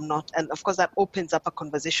obvious that I'm not. And of course, that opens up a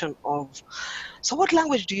conversation of, so what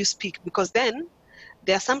language do you speak? Because then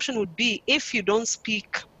the assumption would be if you don't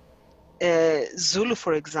speak Zulu,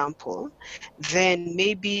 for example, then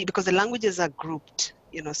maybe, because the languages are grouped,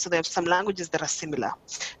 so there are some languages that are similar.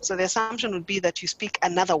 So the assumption would be that you speak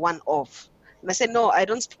another one of. And I said, no, I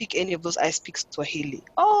don't speak any of those. I speak Swahili.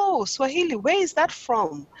 Oh, Swahili, where is that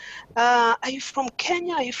from? Are you from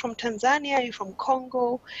Kenya? Are you from Tanzania? Are you from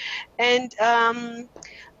Congo? And I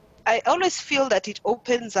always feel that it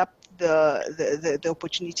opens up the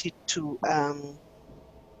opportunity to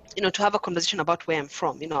to have a conversation about where I'm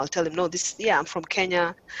from. I'll tell them, no, I'm from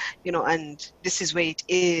Kenya, and this is where it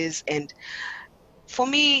is. And for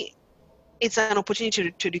me, it's an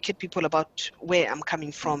opportunity to educate people about where I'm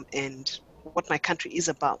coming from and what my country is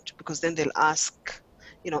about, because then they'll ask,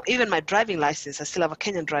 even my driving license, I still have a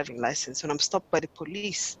Kenyan driving license. When I'm stopped by the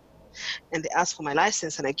police and they ask for my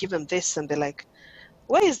license and I give them this and they're like,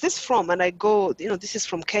 where is this from? And I go, this is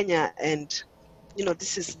from Kenya, and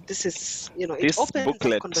this is it this opens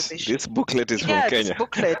booklet, up conversation. This booklet is from Kenya. This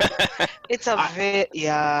booklet. It's a very,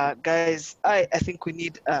 guys, I think we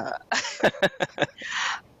need a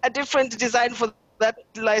different design for that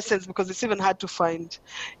license because it's even hard to find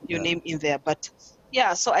your name in there. But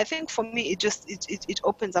yeah, so I think for me, it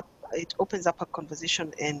opens up a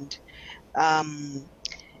conversation, and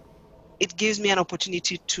it gives me an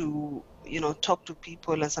opportunity to talk to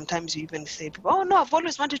people. And sometimes you even say, oh no, I've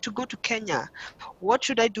always wanted to go to Kenya. What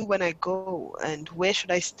should I do when I go, and where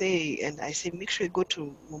should I stay? And I say, make sure you go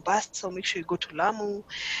to Mombasa, or make sure you go to Lamu.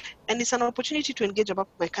 And it's an opportunity to engage about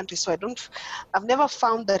my country. So I've never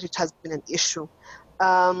found that it has been an issue.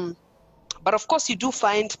 But of course you do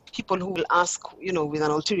find people who will ask, with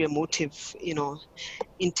an ulterior motive,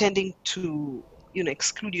 intending to,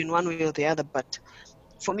 exclude you in one way or the other. But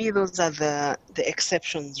for me, those are the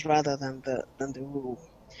exceptions rather than the rule.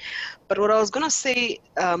 But what I was going to say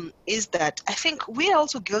is that I think we are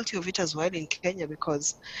also guilty of it as well in Kenya,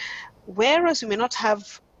 because whereas we may not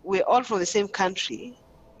we're all from the same country,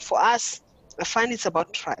 for us, I find it's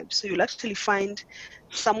about tribes. So you'll actually find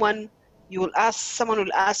someone will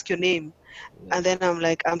ask your name, and then I'm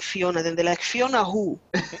like, I'm Fiona. Then they're like, Fiona who?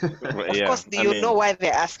 Of course, you know why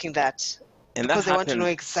they're asking that. And because they want to know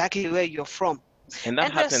exactly where you're from. And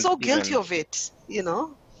we're so guilty of it,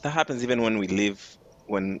 That happens even when we live,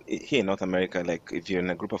 here in North America, like if you're in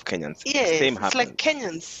a group of Kenyans. Yes, same it's happens. like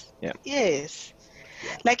Kenyans. Yeah. Yes.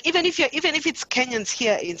 Yeah. Like even if it's Kenyans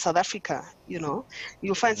here in South Africa, you'll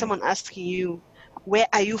find someone asking you, where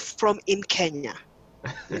are you from in Kenya?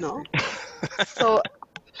 So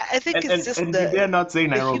I think it's just they're not saying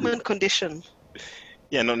the Nairobi. human condition.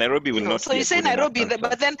 Yeah, no, Nairobi will not So be you a say good enough Nairobi, answer.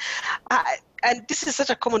 but then, and this is such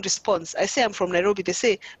a common response. I say I'm from Nairobi. They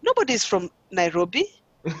say nobody is from Nairobi.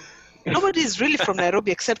 Nobody is really from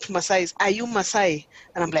Nairobi except Masais. Are you Masai?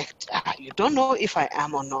 And I'm like, you don't know if I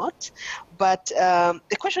am or not. But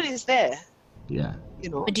the question is there, Yeah.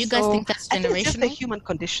 But do you guys So think that's I think it's just the generational? human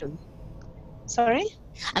condition. Sorry?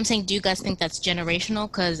 I'm saying, do you guys think that's generational?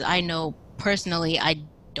 Because I know personally, I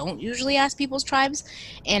don't usually ask people's tribes,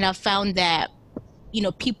 and I've found that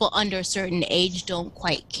people under a certain age don't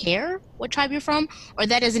quite care what tribe you're from, or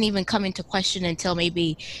that doesn't even come into question until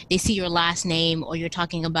maybe they see your last name, or you're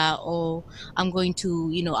talking about, oh, I'm going to,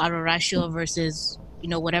 Ararasho versus,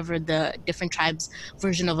 whatever the different tribes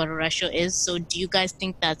version of Ararasho is. So do you guys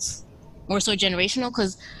think that's more so generational?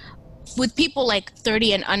 Because with people like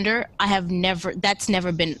 30 and under, that's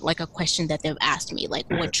never been like a question that they've asked me, like,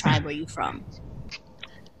 what tribe are you from?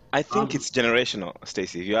 I think it's generational,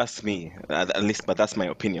 Stacey. If you ask me, at least, but that's my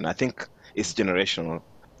opinion. I think it's generational.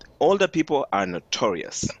 Older people are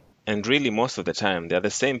notorious. And really, most of the time, they're the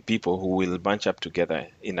same people who will bunch up together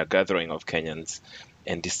in a gathering of Kenyans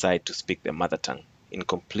and decide to speak their mother tongue in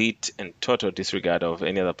complete and total disregard of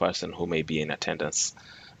any other person who may be in attendance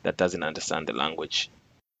that doesn't understand the language.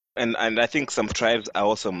 And I think some tribes are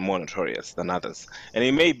also more notorious than others. And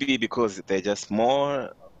it may be because they're just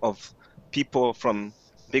more of people from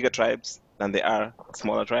bigger tribes than they are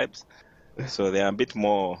smaller tribes. So they are a bit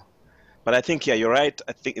more. But I think, yeah, you're right.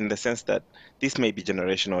 I think in the sense that this may be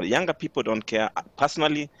generational. Younger people don't care.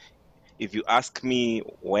 Personally, if you ask me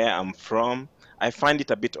where I'm from, I find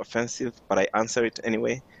it a bit offensive, but I answer it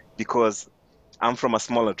anyway because I'm from a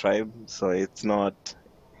smaller tribe. So it's not.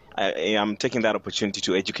 I am taking that opportunity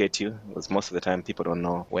to educate you because most of the time people don't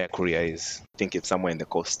know where Korea is. I think it's somewhere in the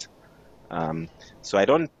coast. So I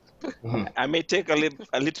don't. I may take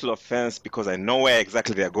a little offense because I know where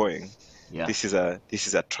exactly they're going. Yeah. This is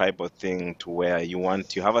a tribal thing to where you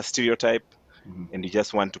have a stereotype and you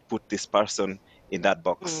just want to put this person in that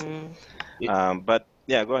box. But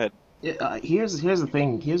yeah, go ahead. Here's the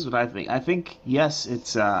thing. Here's what I think. I think yes,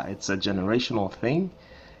 it's a generational thing,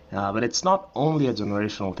 but it's not only a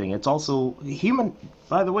generational thing. It's also human.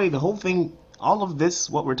 By the way, the whole thing, all of this,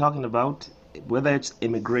 what we're talking about, whether it's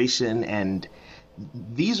immigration and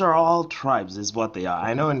these are all tribes, is what they are.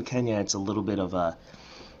 I know in Kenya it's a little bit of a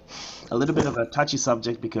touchy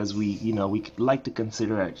subject because we like to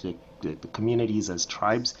consider the communities as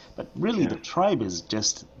tribes, but really the tribe is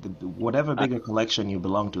just whatever bigger collection you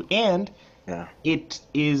belong to, and it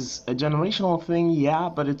is a generational thing, yeah,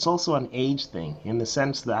 but it's also an age thing in the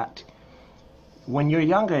sense that when you're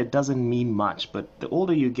younger it doesn't mean much, but the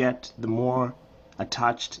older you get, the more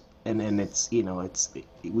attached, and it's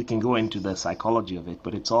we can go into the psychology of it,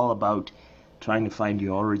 but it's all about trying to find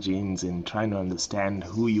your origins and trying to understand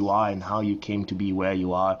who you are and how you came to be where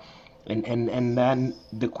you are. And then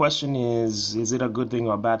the question is it a good thing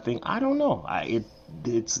or a bad thing? I don't know.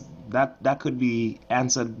 It's that could be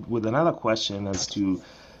answered with another question as to,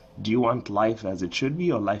 do you want life as it should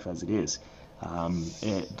be or life as it is?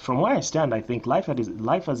 From where I stand, I think life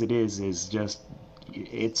as it is just,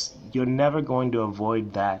 you're never going to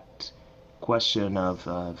avoid that question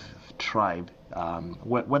of tribe.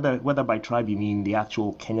 Whether by tribe you mean the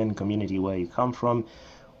actual Kenyan community where you come from,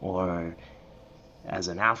 or as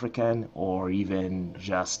an African, or even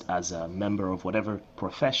just as a member of whatever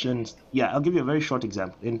professions. Yeah, I'll give you a very short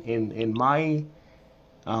example. In my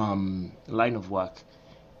line of work,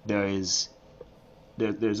 there's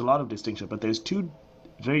a lot of distinction, but there's two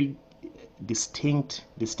very distinct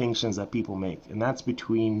distinctions that people make, and that's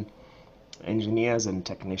between engineers and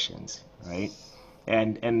technicians, right?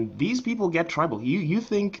 And these people get tribal. You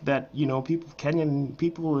think that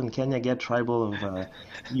people in Kenya get tribal of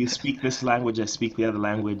you speak this language, I speak the other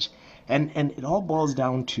language, and it all boils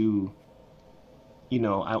down to,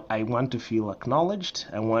 I want to feel acknowledged.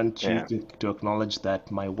 I want you to acknowledge that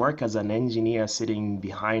my work as an engineer sitting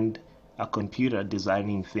behind a computer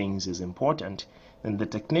designing things is important. And the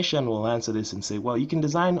technician will answer this and say, well, you can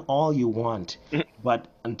design all you want, but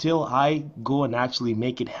until I go and actually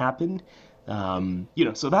make it happen,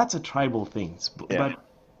 so that's a tribal thing. But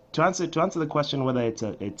to answer the question whether it's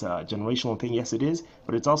a generational thing, yes, it is,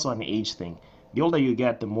 but it's also an age thing. The older you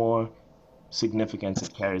get, the more significance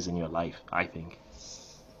it carries in your life, I think.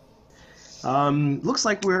 Looks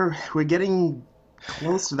like we're getting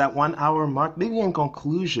close to that 1 hour mark. Maybe in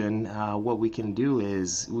conclusion, what we can do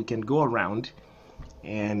is we can go around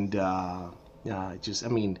and we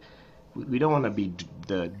don't want to be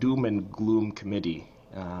the doom and gloom committee.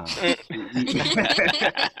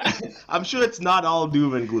 I'm sure it's not all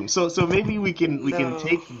doom and gloom. So maybe we can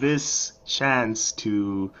take this chance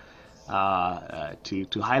to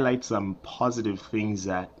to highlight some positive things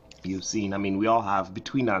that you've seen. I mean, we all have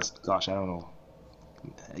between us, gosh, I don't know,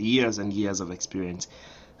 years and years of experience.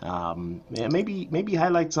 Yeah, maybe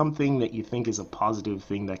highlight something that you think is a positive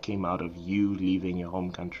thing that came out of you leaving your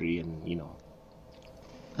home country, and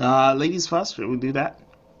ladies first. We'll do that.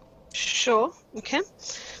 Sure. Okay.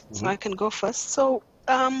 So I can go first. So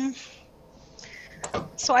I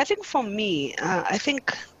think for me, I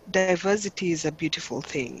think diversity is a beautiful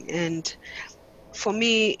thing, and for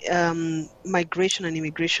me, migration and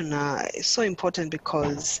immigration is so important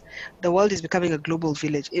because the world is becoming a global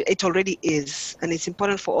village. It already is, and it's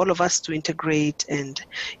important for all of us to integrate and,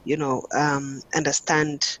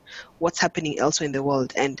 understand what's happening elsewhere in the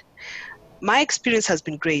world. And my experience has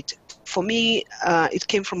been great. For me, it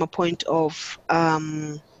came from a point of,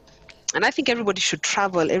 and I think everybody should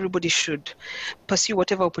travel. Everybody should pursue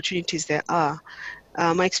whatever opportunities there are.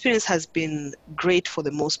 My experience has been great for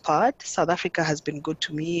the most part. South Africa has been good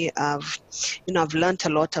to me. I've learned a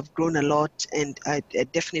lot. I've grown a lot, and I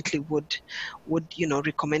definitely would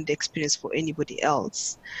recommend the experience for anybody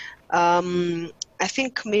else. I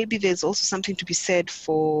think maybe there's also something to be said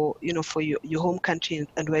for your home country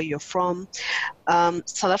and where you're from.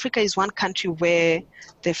 South Africa is one country where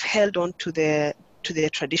they've held on to their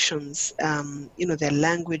traditions, their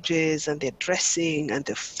languages and their dressing and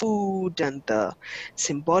the food and the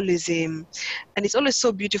symbolism. And it's always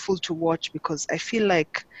so beautiful to watch because I feel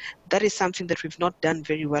like that is something that we've not done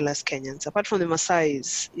very well as Kenyans. Apart from the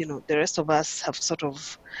Maasais, the rest of us have sort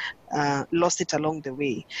of lost it along the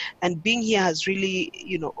way. And being here has really,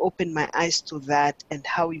 opened my eyes to that and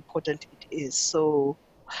how important it is. So,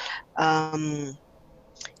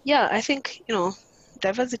 yeah, I think,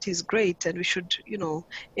 diversity is great, and we should,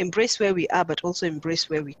 embrace where we are, but also embrace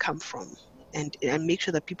where we come from, and make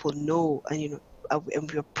sure that people know, and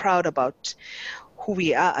and we're proud about who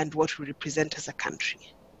we are and what we represent as a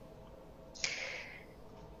country.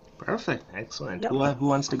 Perfect, excellent. Yep. Who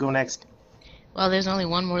wants to go next? Well, there's only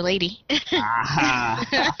one more lady.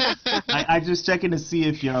 I just checking to see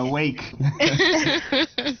if you're awake.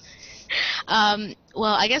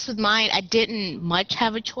 Well, I guess with mine, I didn't much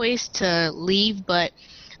have a choice to leave, but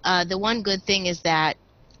the one good thing is that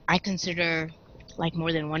I consider like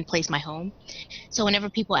more than one place my home. So whenever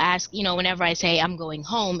people ask, whenever I say I'm going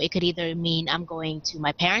home, it could either mean I'm going to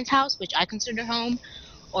my parents' house, which I consider home,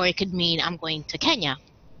 or it could mean I'm going to Kenya.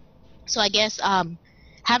 So I guess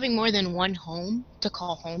having more than one home to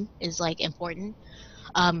call home is like important.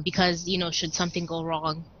 Because should something go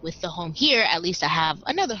wrong with the home here, at least I have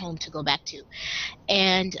another home to go back to.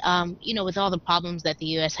 And with all the problems that the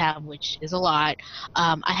U.S. have, which is a lot,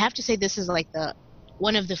 I have to say this is like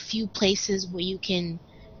one of the few places where you can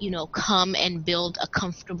come and build a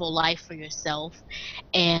comfortable life for yourself,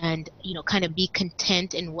 and kind of be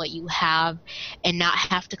content in what you have and not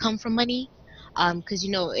have to come from money. Because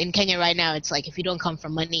in Kenya right now, it's like if you don't come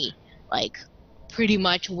from money, like pretty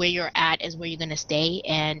much where you're at is where you're going to stay,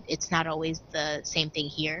 and it's not always the same thing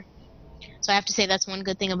here. So I have to say that's one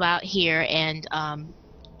good thing about here. And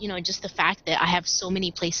just the fact that I have so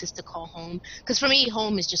many places to call home, because for me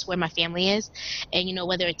home is just where my family is, and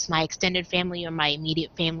whether it's my extended family or my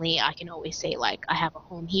immediate family, I can always say like I have a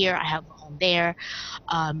home here, I have a home there,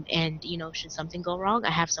 and should something go wrong,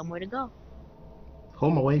 I have somewhere to go.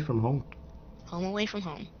 Home away from home. Home away from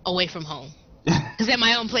home. Away from home. Because then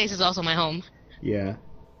my own place is also my home. Yeah.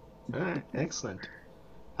 All right, excellent.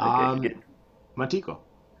 Matiko,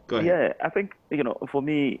 go ahead. Yeah, I think, for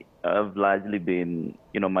me, I've largely been,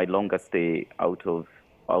 my longest stay out of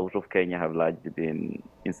Kenya have largely been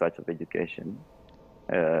in search of education,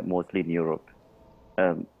 mostly in Europe.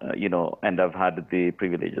 And I've had the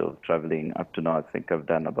privilege of traveling up to now. I think I've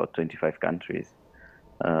done about 25 countries.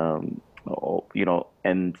 And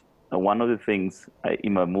one of the things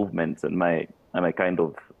in my movements and my kind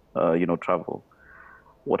of, travel,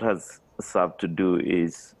 what has served to do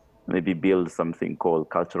is maybe build something called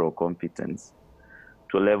cultural competence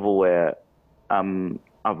to a level where I'm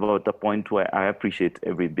about a point where I appreciate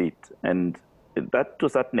every bit. And that to a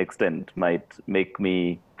certain extent might make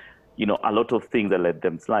me, a lot of things I let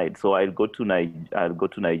them slide. So I'll go to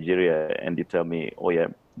Nigeria and you tell me, oh yeah,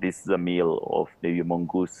 this is a meal of maybe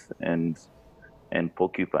mongoose and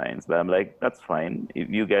porcupines. But I'm like, that's fine. If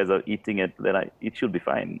you guys are eating it, then it should be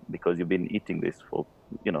fine because you've been eating this for,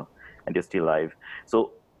 and you're still alive.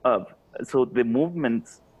 So the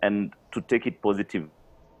movements and to take it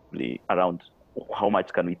positively around how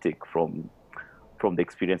much can we take from the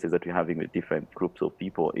experiences that we're having with different groups of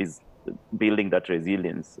people is building that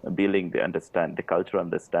resilience, building the cultural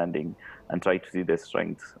understanding, and try to see the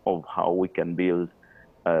strengths of how we can build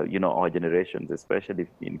our generations, especially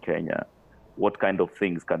in Kenya, what kind of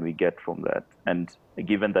things can we get from that? And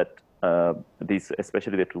given that these,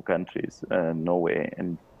 especially the two countries, Norway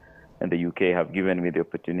and the UK, have given me the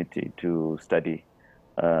opportunity to study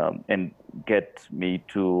and get me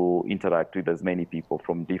to interact with as many people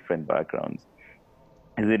from different backgrounds,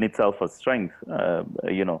 is in itself a strength.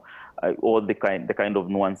 All the kind of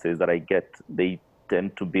nuances that I get, they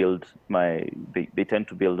tend to build my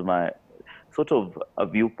sort of a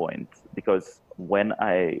viewpoint, because when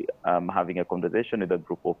I am having a conversation with a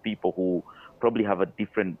group of people who probably have a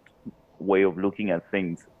different way of looking at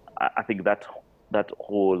things, I think that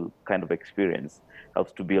whole kind of experience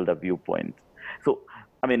helps to build a viewpoint. So,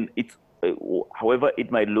 I mean, it's however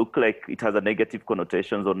it might look like it has a negative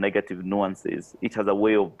connotations or negative nuances, it has a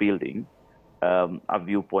way of building a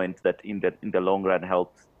viewpoint that in the long run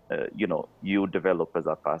helps you develop as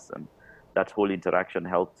a person. That whole interaction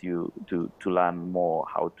helps you to learn more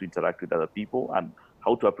how to interact with other people and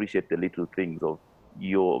how to appreciate the little things of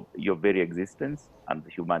your very existence and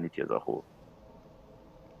humanity as a whole.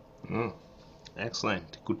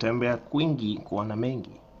 Excellent. Kutembea kwingi kuona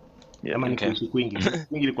mengi. Yeah. Ama ni Okay. kuishi kwingi.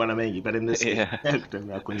 Kwingi ni kuona mengi, but in this case, Yeah.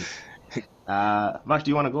 kutembea kwingi. Vash,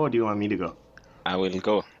 do you want to go or do you want me to go? I will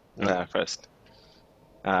go first.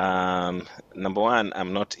 Number one,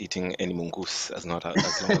 I'm not eating any mungus as long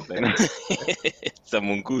as I know. It's a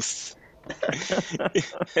mungus.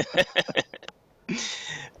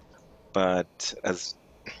 But as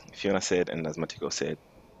Fiona said, and as Matiko said,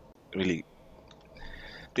 really,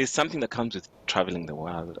 there's something that comes with traveling the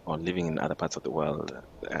world or living in other parts of the world.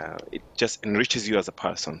 It just enriches you as a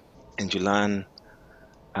person, and you learn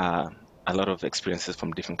a lot of experiences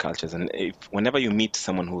from different cultures. And whenever you meet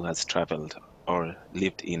someone who has traveled or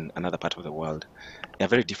lived in another part of the world, they're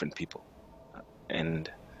very different people. And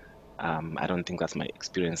I don't think that's my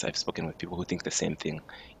experience. I've spoken with people who think the same thing.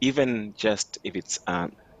 Even just if it's a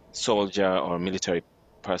soldier or military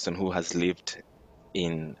person who has lived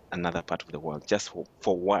in another part of the world just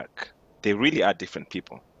for work, they really are different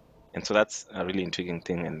people. And so that's a really intriguing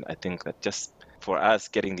thing. And I think that just for us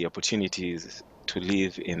getting the opportunities to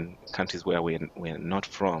live in countries where we're not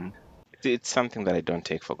from, it's something that I don't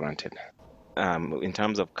take for granted. In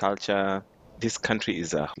terms of culture, this country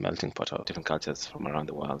is a melting pot of different cultures from around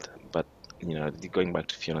the world. But going back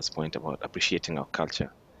to Fiona's point about appreciating our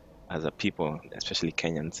culture as a people, especially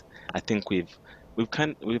Kenyans, I think we've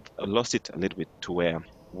lost it a little bit to where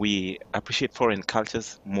we appreciate foreign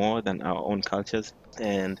cultures more than our own cultures.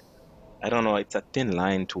 And I don't know, it's a thin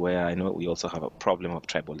line to where I know we also have a problem of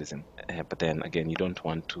tribalism. But then again, you don't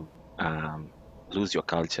want to lose your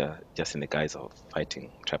culture just in the guise of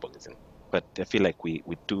fighting tribalism. But I feel like we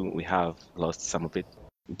have lost some of it.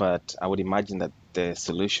 But I would imagine that the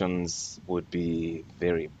solutions would be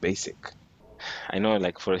very basic. I know,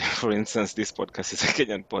 like for instance, this podcast is a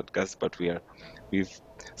Kenyan podcast, but we've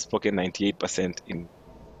spoken 98% in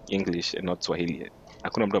English and not Swahili.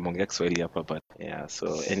 Hakuna mtu ameongea Kiswahili hapa, but yeah.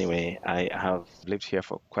 So anyway, I have lived here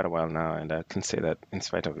for quite a while now, and I can say that in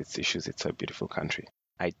spite of its issues, it's a beautiful country.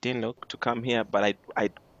 I didn't look to come here, but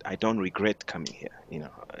I don't regret coming here,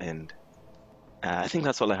 and I think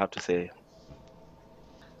that's all I have to say.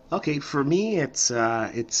 Okay, for me, it's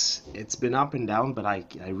been up and down, but I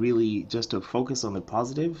really, just to focus on the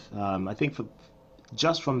positive. I think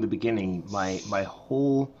just from the beginning, my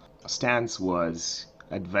whole stance was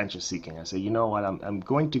adventure seeking. I said, you know what, I'm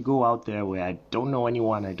going to go out there where I don't know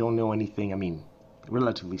anyone, I don't know anything. I mean,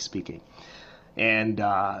 relatively speaking. And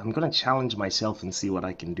I'm going to challenge myself and see what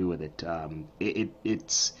I can do with it.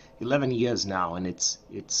 It's 11 years now, and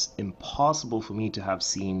it's impossible for me to have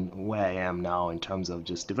seen where I am now in terms of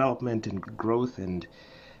just development and growth, and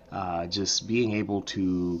just being able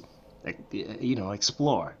to,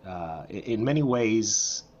 explore. In many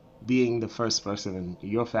ways, being the first person in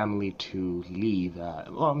your family to leave,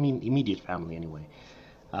 immediate family anyway,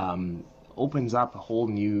 opens up a whole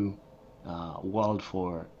new world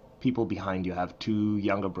for people behind you. I have two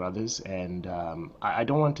younger brothers, and I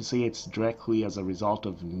don't want to say it's directly as a result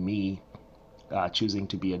of me choosing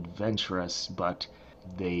to be adventurous, but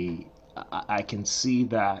I can see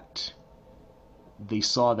that they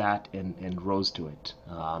saw that and rose to it.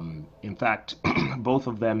 In fact, both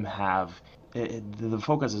of them have, the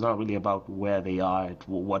focus is not really about where they are,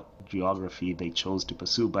 what geography they chose to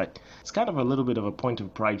pursue, but it's kind of a little bit of a point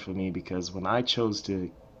of pride for me, because when I chose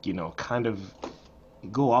to, kind of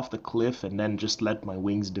go off the cliff and then just let my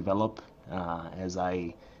wings develop as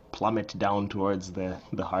I plummet down towards the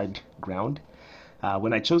hard ground,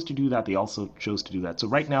 when I chose to do that, they also chose to do that. So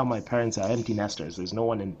right now, my parents are empty nesters. There's no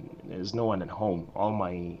one at home.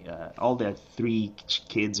 All their three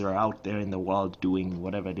kids are out there in the world doing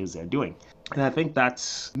whatever it is they're doing. And I think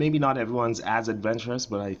that's maybe not everyone's as adventurous,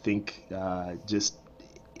 but I think just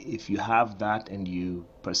if you have that and you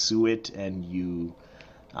pursue it and you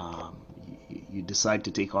decide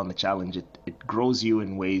to take on the challenge, it grows you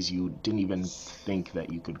in ways you didn't even think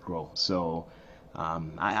that you could grow. So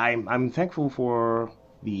I'm thankful for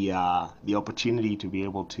the opportunity to be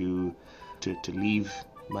able to leave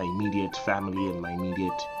my immediate family and my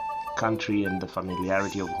immediate country and the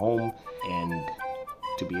familiarity of home, and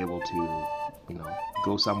to be able to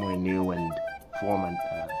go somewhere new and form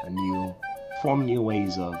new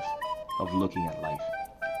ways of looking at life.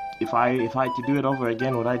 If I had to do it over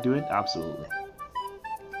again, would I do it? Absolutely.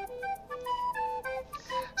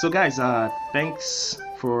 So guys, thanks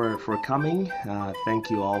for coming. Thank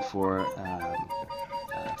you all for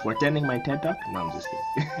attending my TED Talk. No, I'm just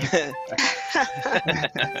kidding.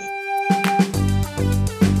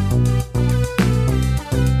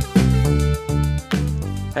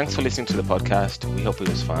 Thanks for listening to the podcast. We hope it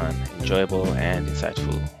was fun, enjoyable, and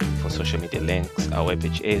insightful. For social media links, our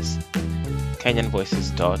webpage is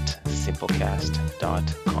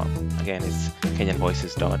kenyanvoices.simplecast.com. Again, it's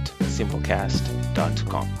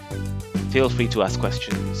kenyanvoices.simplecast.com. Feel free to ask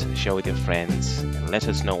questions, share with your friends, and let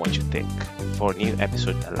us know what you think. For new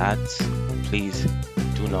episode alerts, please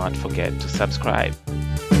do not forget to subscribe.